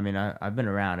 I mean, I've been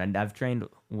around and I've trained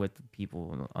with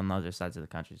people on the other sides of the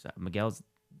country. So Miguel's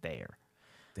there.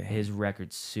 Dang. His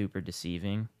record's super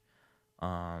deceiving.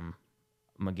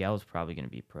 Miguel's probably going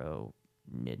to be pro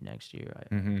mid next year.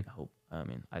 I hope. I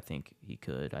mean, I think he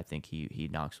could. I think he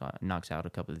knocks out a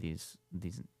couple of these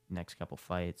next couple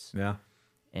fights. Yeah.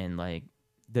 And like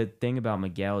the thing about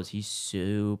Miguel is he's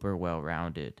super well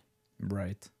rounded.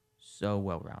 Right. So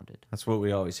well rounded. That's what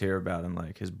we always hear about him.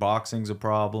 Like, his boxing's a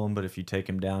problem, but if you take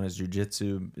him down, his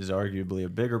jiu-jitsu is arguably a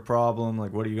bigger problem.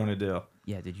 Like, what are you going to do?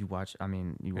 Yeah, did you watch? I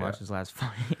mean, you Yeah. watched his last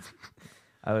fight.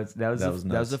 That was was the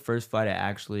nuts. first fight I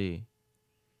actually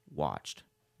watched,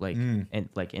 like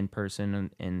in person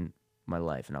in my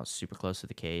life, and I was super close to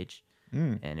the cage,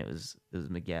 and it was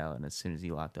Miguel, and as soon as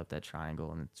he locked up that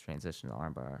triangle and transitioned to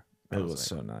armbar, I It was like,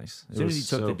 so nice. as soon as he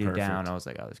took the dude down, I was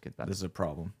like, oh, this This is a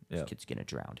problem. Yeah. this kid's gonna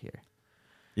drown here.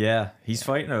 Yeah, he's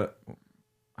fighting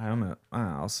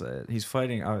I'll say it. He's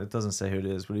fighting. It doesn't say who it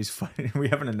is, but he's fighting. We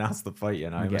haven't announced the fight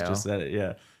yet. I almost Miguel. just said it.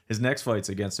 Yeah, his next fight's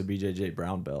against a BJJ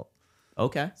brown belt.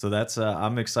 Okay. So that's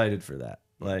I'm excited for that.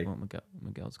 Like, Well,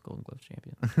 Miguel's a Golden Glove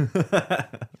champion.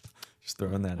 just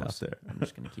throwing that out there. I'm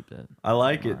just gonna keep that. I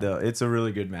like in it though. It's a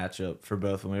really good matchup for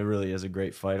both of them. It really is a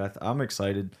great fight. I'm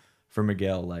excited for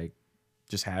Miguel. Like,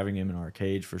 just having him in our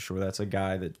cage for sure. That's a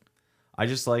guy that I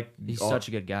just like. He's such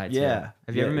a good guy. Too. Yeah.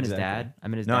 Have you ever met exactly. his dad? I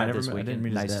met his No, I dad never this met. I weekend. didn't meet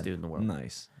his Nicest dad. dude in the world.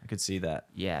 Nice. I could see that.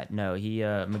 Yeah, no, he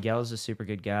Miguel's a super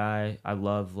good guy. I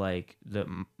love like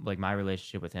my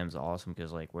relationship with him is awesome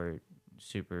because like we're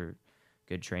super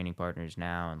good training partners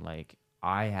now, and like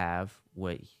I have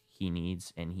what he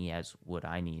needs and he has what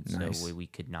I need, Nice. so we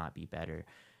could not be better.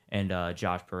 And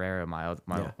Josh Pereira, my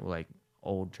like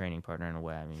old training partner in a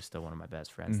way. I mean, he's still one of my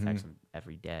best friends. Text him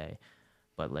every day,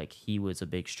 but like he was a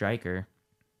big striker,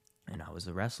 and I was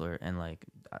a wrestler, and like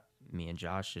me and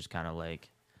Josh just kind of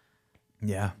like.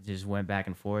 Yeah. Just went back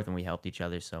and forth, and we helped each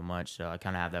other so much. So I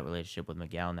kind of have that relationship with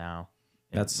Miguel now.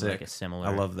 That's It's like sick. a similar.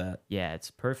 I love that. Yeah,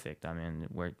 it's perfect. I mean,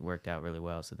 it worked out really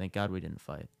well. So thank God we didn't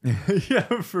fight.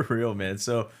 Yeah, for real, man.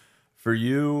 So for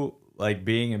you, like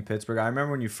being in Pittsburgh, I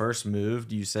remember when you first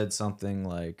moved, you said something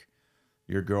like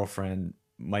your girlfriend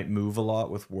might move a lot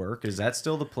with work. Is that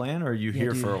still the plan, or are you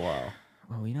here dude. for a while?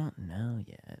 Well, we don't know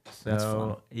yet. So That's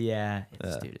fun. yeah,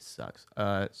 Yeah. dude, it sucks.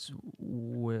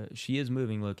 She is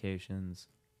moving locations.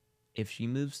 If she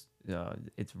moves,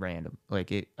 it's random.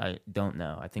 Like I don't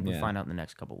know. I think we'll Yeah. find out in the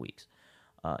next couple weeks.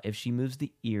 If she moves to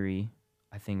Erie,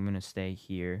 I think I'm gonna stay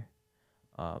here.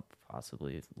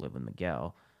 Possibly live with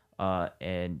Miguel,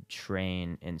 and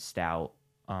train in Stout,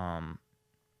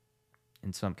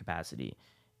 in some capacity.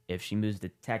 If she moves to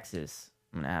Texas,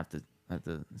 I'm gonna have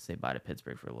to say bye to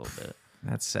Pittsburgh for a little bit.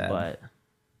 That's sad. But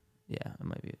yeah, I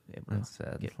might be able That's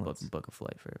to sad. book a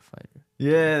flight for a fighter.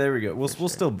 Yeah, there we go. We'll sure.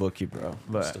 still book you, bro.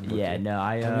 We'll still But book yeah, you. no,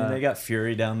 I mean, they got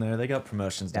Fury down there. They got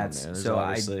promotions down that's there. There's so.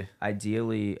 obviously.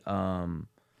 Ideally,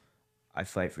 I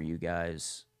fight for you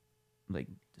guys like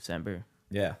December,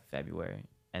 Yeah. February,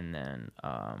 and then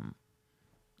I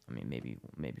mean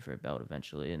maybe for a belt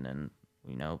eventually, and then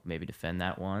maybe defend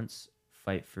that once,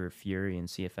 fight for Fury and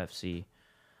CFFC.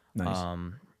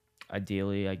 Nice.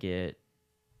 Ideally, I get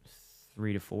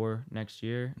 3 to 4 next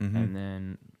year, Mhm. and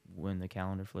then when the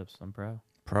calendar flips, I'm Pro.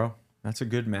 That's a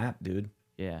good map, dude.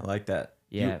 Yeah, I like that.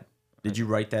 yeah. Did you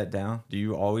write that down? Do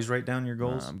you always write down your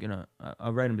goals?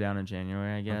 I'll write them down in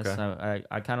January, I guess. Okay.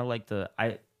 I kind of like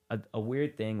a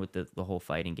weird thing with the whole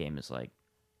fighting game is like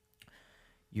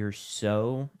you're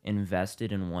so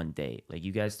invested in one date. Like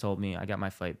you guys told me, I got my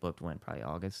fight booked when probably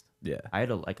August. Yeah. I had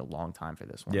a long time for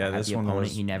this one. Yeah, I had this the one opponent,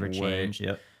 was he never way- changed.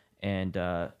 Yep. And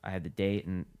I had the date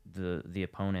and the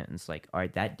opponent, and it's like, all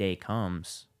right, that day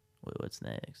comes. What's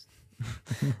next?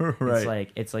 Right.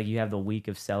 It's like you have the week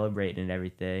of celebrating and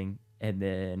everything, and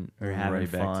then or having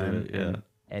Right back to fun, it, yeah.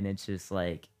 and it's just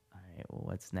like, all right, well,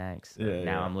 what's next? Yeah,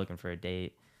 Now yeah. I'm looking for a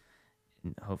date,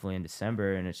 hopefully in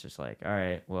December, and it's just like, all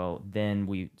right, well, then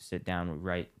we sit down, we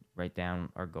write down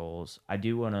our goals. I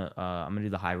do want to I'm gonna do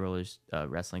the High Rollers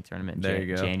wrestling tournament in There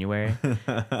you go. January,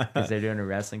 because they're doing a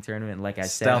wrestling tournament, and like I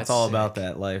said, Stout's all sick. about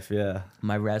that life. Yeah.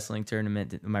 my wrestling career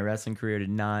did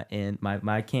not end.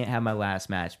 I can't have my last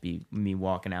match be me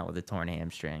walking out with a torn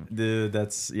hamstring. Dude,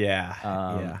 that's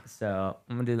yeah. So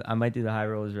I might do the High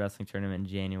Rollers wrestling tournament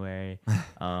in January.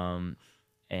 But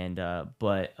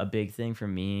a big thing for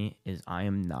me is I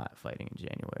am not fighting in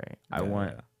January. I Yeah,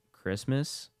 want yeah.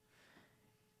 Christmas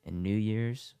and New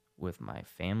Year's with my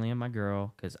family and my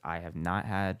girl, because I have not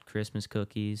had Christmas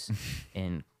cookies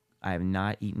and I have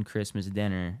not eaten Christmas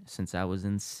dinner since I was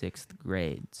in 6th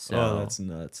grade. So Oh, that's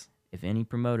nuts. if any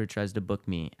promoter tries to book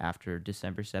me after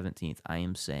December 17th, I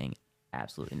am saying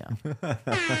absolutely no.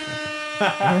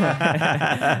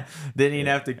 Didn't even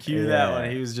have to cue that Yeah.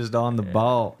 one. He was just on the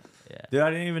ball. Yeah. Dude,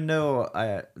 I didn't even know.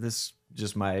 This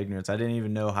just my ignorance. I didn't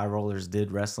even know High Rollers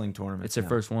did wrestling tournaments. It's their now.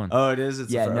 first one. Oh, it is.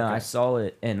 It's Yeah, the no, okay. I saw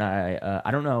it, and I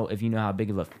don't know if you know how big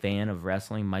of a fan of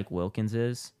wrestling Mike Wilkins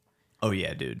is. Oh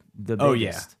yeah, dude. The Oh,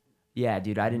 biggest. Yeah,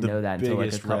 dude, I didn't know that until like a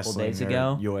biggest couple wrestling days nerd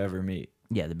ago. you'll ever meet.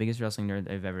 Yeah, the biggest wrestling nerd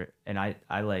they've ever. And I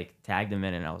like tagged him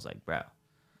in, and I was like, bro.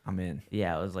 I'm in.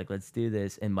 Yeah, I was like, let's do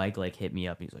this. And Mike like hit me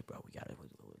up. He was like, bro, we got to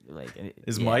like.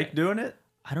 Is yeah. Mike doing it?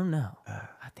 I don't know.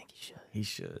 I think he should. He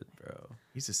should, bro.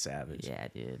 He's a savage. Yeah,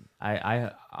 dude.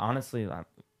 I honestly,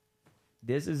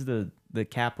 this is the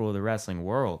capital of the wrestling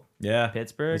world. Yeah.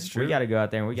 Pittsburgh. It's true. We got to go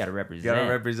out there and we got to represent. You gotta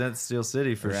represent Steel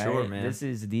City for right? sure, man. This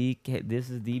is the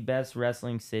best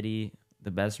wrestling city,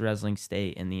 the best wrestling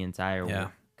state in the entire Yeah.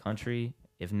 country,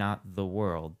 if not the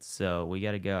world. So we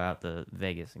got to go out to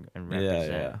Vegas and yeah,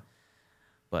 represent. yeah.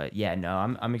 But yeah, no,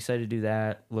 I'm excited to do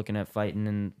that. Looking at fighting,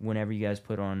 and whenever you guys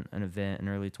put on an event in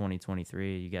early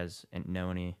 2023, you guys know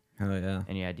Oh yeah.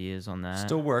 any ideas on that?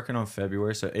 Still working on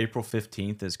February, so April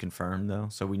 15th is confirmed though.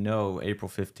 So we know April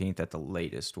 15th at the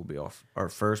latest will be off our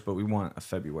first, but we want a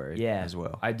February Yeah, as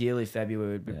well. Ideally,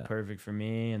 February would be Yeah. perfect for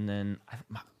me. And then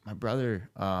my brother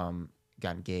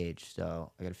got engaged,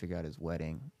 so I got to figure out his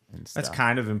wedding and stuff. That's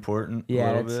kind of important. Yeah,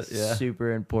 a little that's bit. Yeah.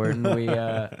 super important. We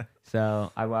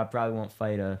so I probably won't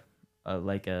fight a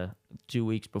 2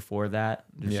 weeks before that,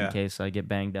 just Yeah. in case I get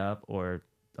banged up, or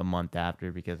a month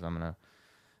after, because I'm gonna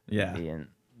Yeah.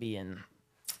 be in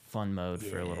fun mode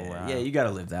for a little while. Yeah, you got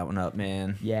to live that one up,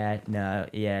 man. Yeah, no,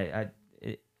 yeah,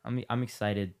 I'm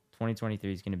excited.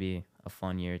 2023 is gonna be a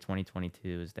fun year.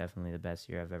 2022 is definitely the best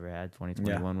year I've ever had.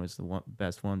 2021 was the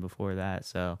best one before that.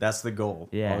 So That's the goal.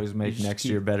 Yeah. Always make You just next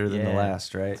keep- year better than the yeah.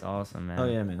 last, right? it's awesome, man. Oh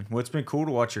yeah, man. Well, it's been cool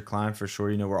to watch your climb for sure.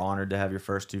 You know, we're honored to have your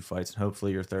first 2 fights and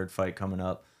hopefully your 3rd fight coming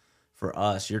up for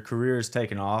us. Your career is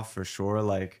taking off for sure.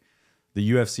 Like the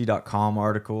UFC.com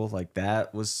article, like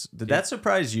did that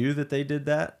surprise you that they did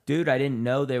that? Dude, I didn't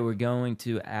know they were going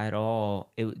to at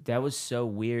all. That was so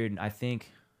weird. I think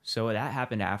so. That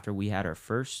happened after we had our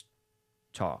first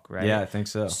talk, right? Yeah, I think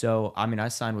so. So I mean, I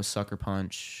signed with Sucker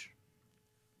Punch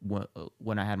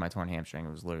when I had my torn hamstring.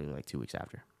 It was literally like 2 weeks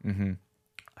after. Mm-hmm.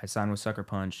 I signed with Sucker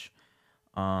Punch,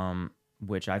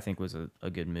 which I think was a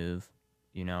good move,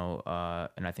 you know,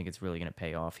 and I think it's really going to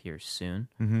pay off here soon.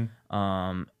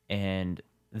 Mm-hmm. And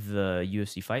the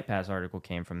UFC Fight Pass article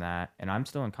came from that, and I'm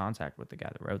still in contact with the guy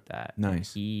that wrote that. And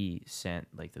Nice. he sent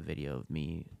like the video of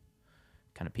me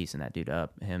kind of piecing that dude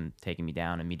up, him taking me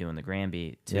down and me doing the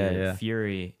Granby to Yeah.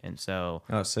 Fury. And so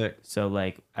Oh, sick.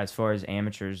 like as far as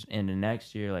amateurs into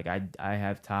next year, like I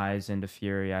have ties into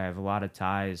Fury. I have a lot of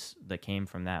ties that came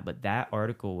from that. But that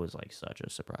article was like such a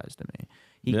surprise to me.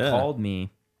 He Yeah. called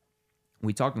me.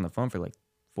 We talked on the phone for like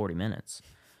 40 minutes.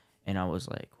 And I was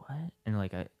like, what? And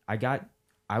like I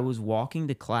was walking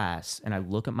to class and I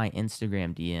look at my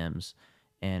Instagram DMs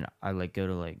and I like go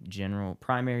to like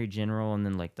primary general, and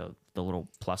then like the little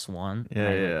 +1. Yeah, and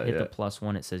I yeah, hit yeah. the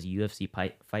 +1. It says UFC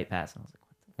Fight Pass. And I was like,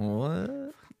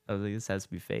 What? I was like, this has to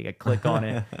be fake. I click on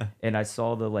it and I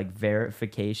saw the like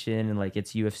verification and like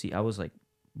it's UFC. I was like,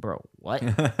 bro, what?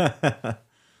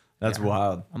 That's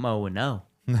wild. I'm 0-0.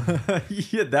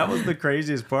 Yeah, that was the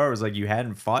craziest part. Was like you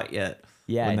hadn't fought yet.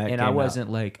 Yeah, when that and came I out. wasn't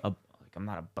like I'm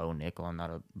not a Bo Nickel. I'm not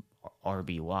a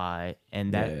RBY,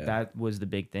 and Yeah. that was the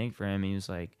big thing for him. He was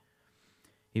like,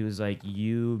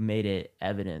 you made it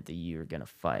evident that you were gonna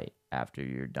fight, after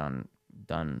you're done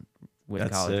with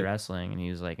That's college sick. wrestling. And he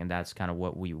was like, and that's kind of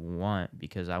what we want,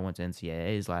 because I went to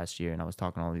NCAAs last year and I was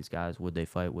talking to all these guys, would they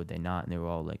fight, would they not? And they were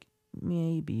all like,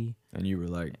 maybe. And you were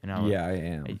like, And I was- yeah, I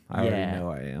am. I already yeah. know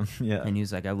I am. Yeah. And he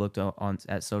was like, I looked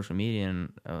at social media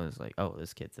and I was like, oh,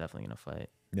 this kid's definitely gonna fight.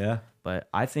 Yeah. But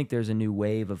I think there's a new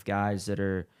wave of guys that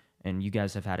are, and you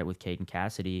guys have had it with Caden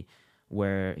Cassidy,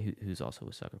 who's also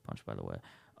with Sucker Punch, by the way.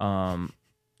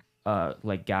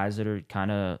 Like guys that are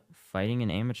kind of fighting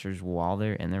in amateurs while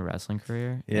they're in their wrestling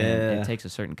career. And Yeah. it takes a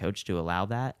certain coach to allow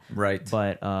that. Right.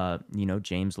 But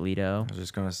James Leto, I was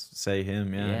just gonna say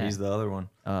him. Yeah, Yeah. he's the other one.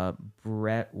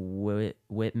 Brett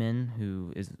Whitman,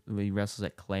 he wrestles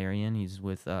at Clarion. He's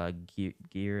with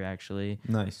Gear actually.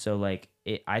 Nice. So like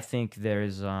I think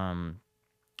there's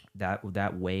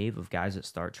that wave of guys that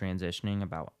start transitioning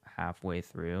about halfway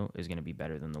through is going to be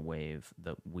better than the wave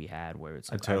that we had where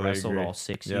it's like I totally wrestled agree. all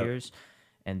 6 Yep. years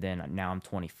and then now I'm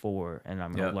 24 and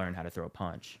I'm going Yep. to learn how to throw a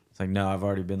punch. It's like, no, I've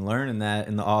already been learning that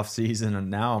in the off season,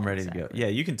 and now I'm ready to go. Exactly. Yeah,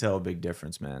 you can tell a big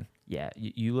difference, man. Yeah,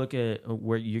 you look at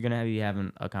where you're going to be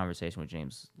having a conversation with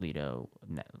James Leto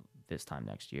this time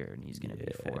next year and he's going to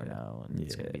be 4-0 and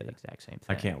it's going to be the Yeah. exact same thing.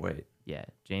 I can't wait. Yeah,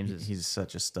 James is He's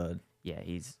such a stud.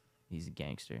 he's a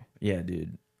gangster. Yeah,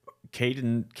 dude.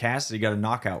 Caden Cassidy got a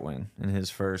knockout win in his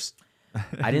first.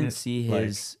 I didn't see Like-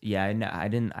 his. I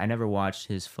didn't. I never watched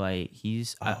his fight.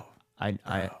 He's. Oh.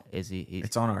 Is he? He's,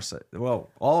 It's on our site. Well,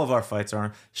 all of our fights are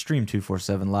on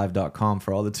stream247live.com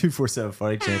for all the 247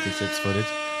 Fighting Championships footage.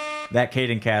 That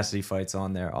Caden Cassidy fight's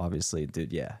on there, obviously,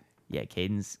 dude. Yeah, yeah,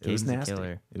 Caden's it was a nasty.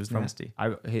 killer. It was From- nasty.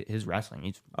 His wrestling.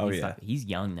 He's Yeah. not- he's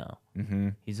young though. Mm-hmm.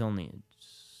 He's only a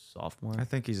sophomore, I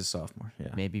think he's a sophomore. Yeah,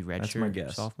 maybe that's my redshirt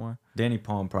guess. sophomore. Danny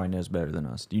Palm probably knows better than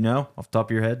us. Do you know off the top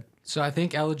of your head? So I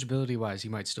think eligibility wise, he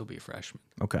might still be a freshman.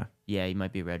 Okay, Yeah, he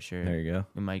might be redshirt. there you go.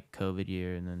 He might COVID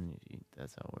year, and then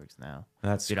that's how it works now.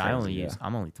 That's Dude, crazy,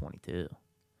 I'm only 22,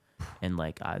 and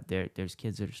like there's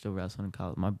kids that are still wrestling in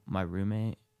college. My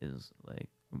roommate is like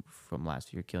from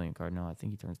last year, Killian Cardinal. I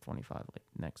think he turns 25 like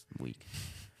next week,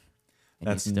 and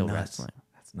That's he's still nuts. wrestling.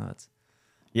 That's nuts.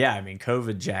 Yeah, I mean,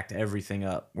 COVID jacked everything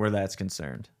up where that's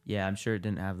concerned. Yeah, I'm sure it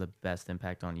didn't have the best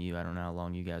impact on you. I don't know how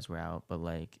long you guys were out, but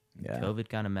like Yeah. COVID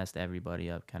kind of messed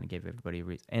everybody up, kind of gave everybody a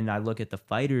reason. And I look at the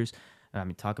fighters. I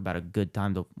mean, talk about a good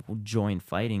time to join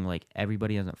fighting. Like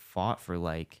everybody hasn't fought for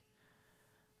like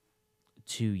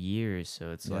 2 years,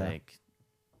 so it's Yeah.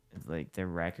 like their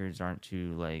records aren't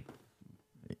too like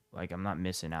I'm not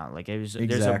missing out. Like there's a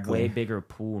Exactly. way bigger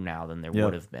pool now than there Yep.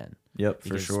 would have been. Yep, for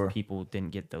Because sure. people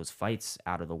didn't get those fights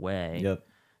out of the way Yep.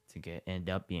 to end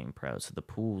up being pros. So the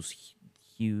pool's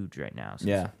huge right now. So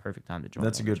Yeah. it's the perfect time to join.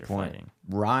 That's a once good you're point. fighting.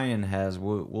 Ryan has,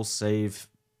 we'll save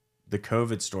the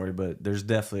COVID story, but there's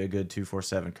definitely a good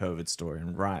 247 COVID story.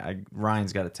 And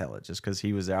Ryan's got to tell it just because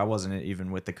he was there. I wasn't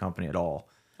even with the company at all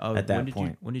Oh, at that when did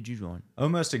point. when did you join?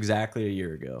 Almost exactly a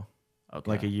year ago. Okay.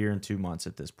 Like a year and 2 months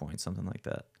at this point, something like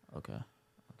that. Okay.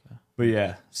 But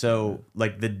yeah, so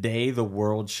like the day the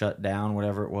world shut down,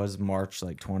 whatever it was, March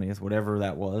like 20th, whatever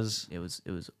that was. It was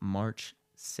March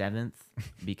 7th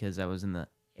because I was in the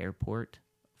airport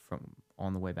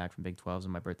on the way back from Big 12s,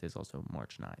 and my birthday is also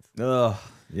March 9th. Ugh,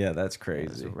 yeah, that's Yeah, it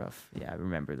was crazy. a rough. Yeah, I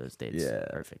remember those dates Yeah.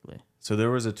 perfectly. So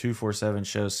there was a 247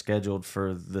 show scheduled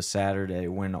for the Saturday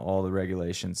when all the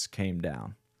regulations came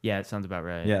down. Yeah, it sounds about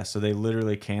right. Yeah, so they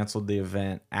literally canceled the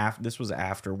event. This was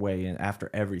after weigh-in,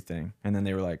 after everything, and then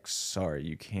they were like, "Sorry,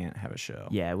 you can't have a show."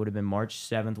 Yeah, it would have been March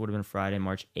 7th would have been Friday,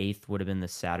 March 8th would have been the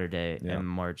Saturday, Yeah. and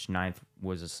March 9th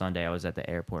was a Sunday. I was at the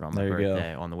airport on my There you go.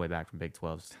 birthday on the way back from Big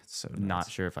 12s. That's so Not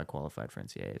nuts. sure if I qualified for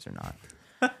NCAAs or not.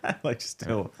 Like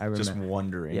still, I just remember-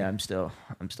 wondering. Yeah, I'm still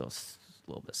a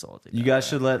little bit salty. You about guys that.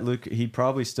 should let Luke. He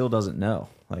probably still doesn't know.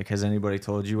 Like, has anybody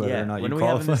told you whether Yeah, or not when you are we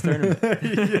having this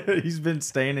qualified? Yeah, he's been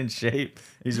staying in shape.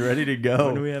 He's ready to go.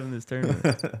 When are we having this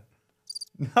tournament?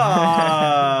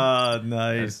 Ah,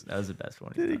 nice. That was the best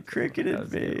one. Did he That cricketed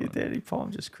was a good me? one. Danny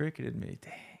Palm just cricketed me.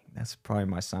 Dang, that's probably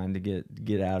my sign to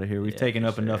get out of here. We've Yeah, taken for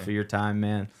up enough sure. of your time,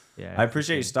 man. Yeah, I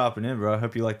appreciate you stopping in, bro. I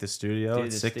hope you like the studio. Dude,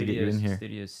 It's the sick to get you in studio's- here.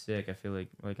 Studio's sick. I feel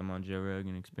like I'm on Joe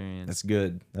Rogan Experience. That's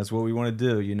good. That's what we want to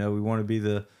do. You know, we want to be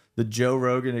the Joe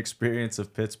Rogan experience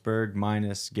of Pittsburgh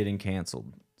minus getting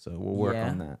canceled. So we'll work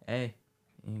on that. Hey,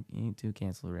 you ain't too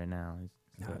canceled right now.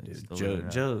 No, He's dude. still Joe, living it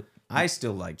up. Joe, I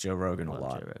still like Joe Rogan a Love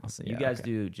lot. Joe Rogan. I'll say, You yeah, guys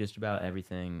okay. do just about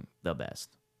everything the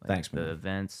best. Thanks, the man.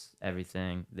 events,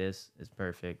 everything. This is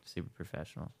perfect, super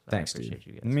professional. So Thanks, I appreciate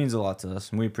dude. you It guys. means a lot to us.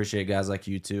 And we appreciate guys like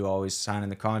you too, always signing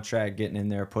the contract, getting in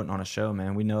there, putting on a show,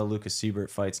 man. We know a Lucas Siebert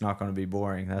fight's not going to be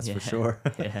boring. That's for Yeah. sure.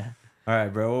 Yeah. All right,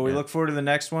 bro. Well, we Yeah. look forward to the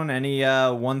next one. Any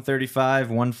 135,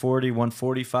 140,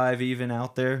 145 even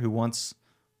out there who wants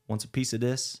wants a piece of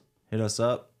this, hit us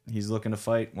up. He's looking to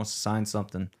fight, wants to sign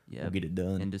something. Yeah. We'll get it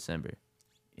done In December.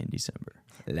 in December.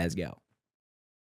 Let's go.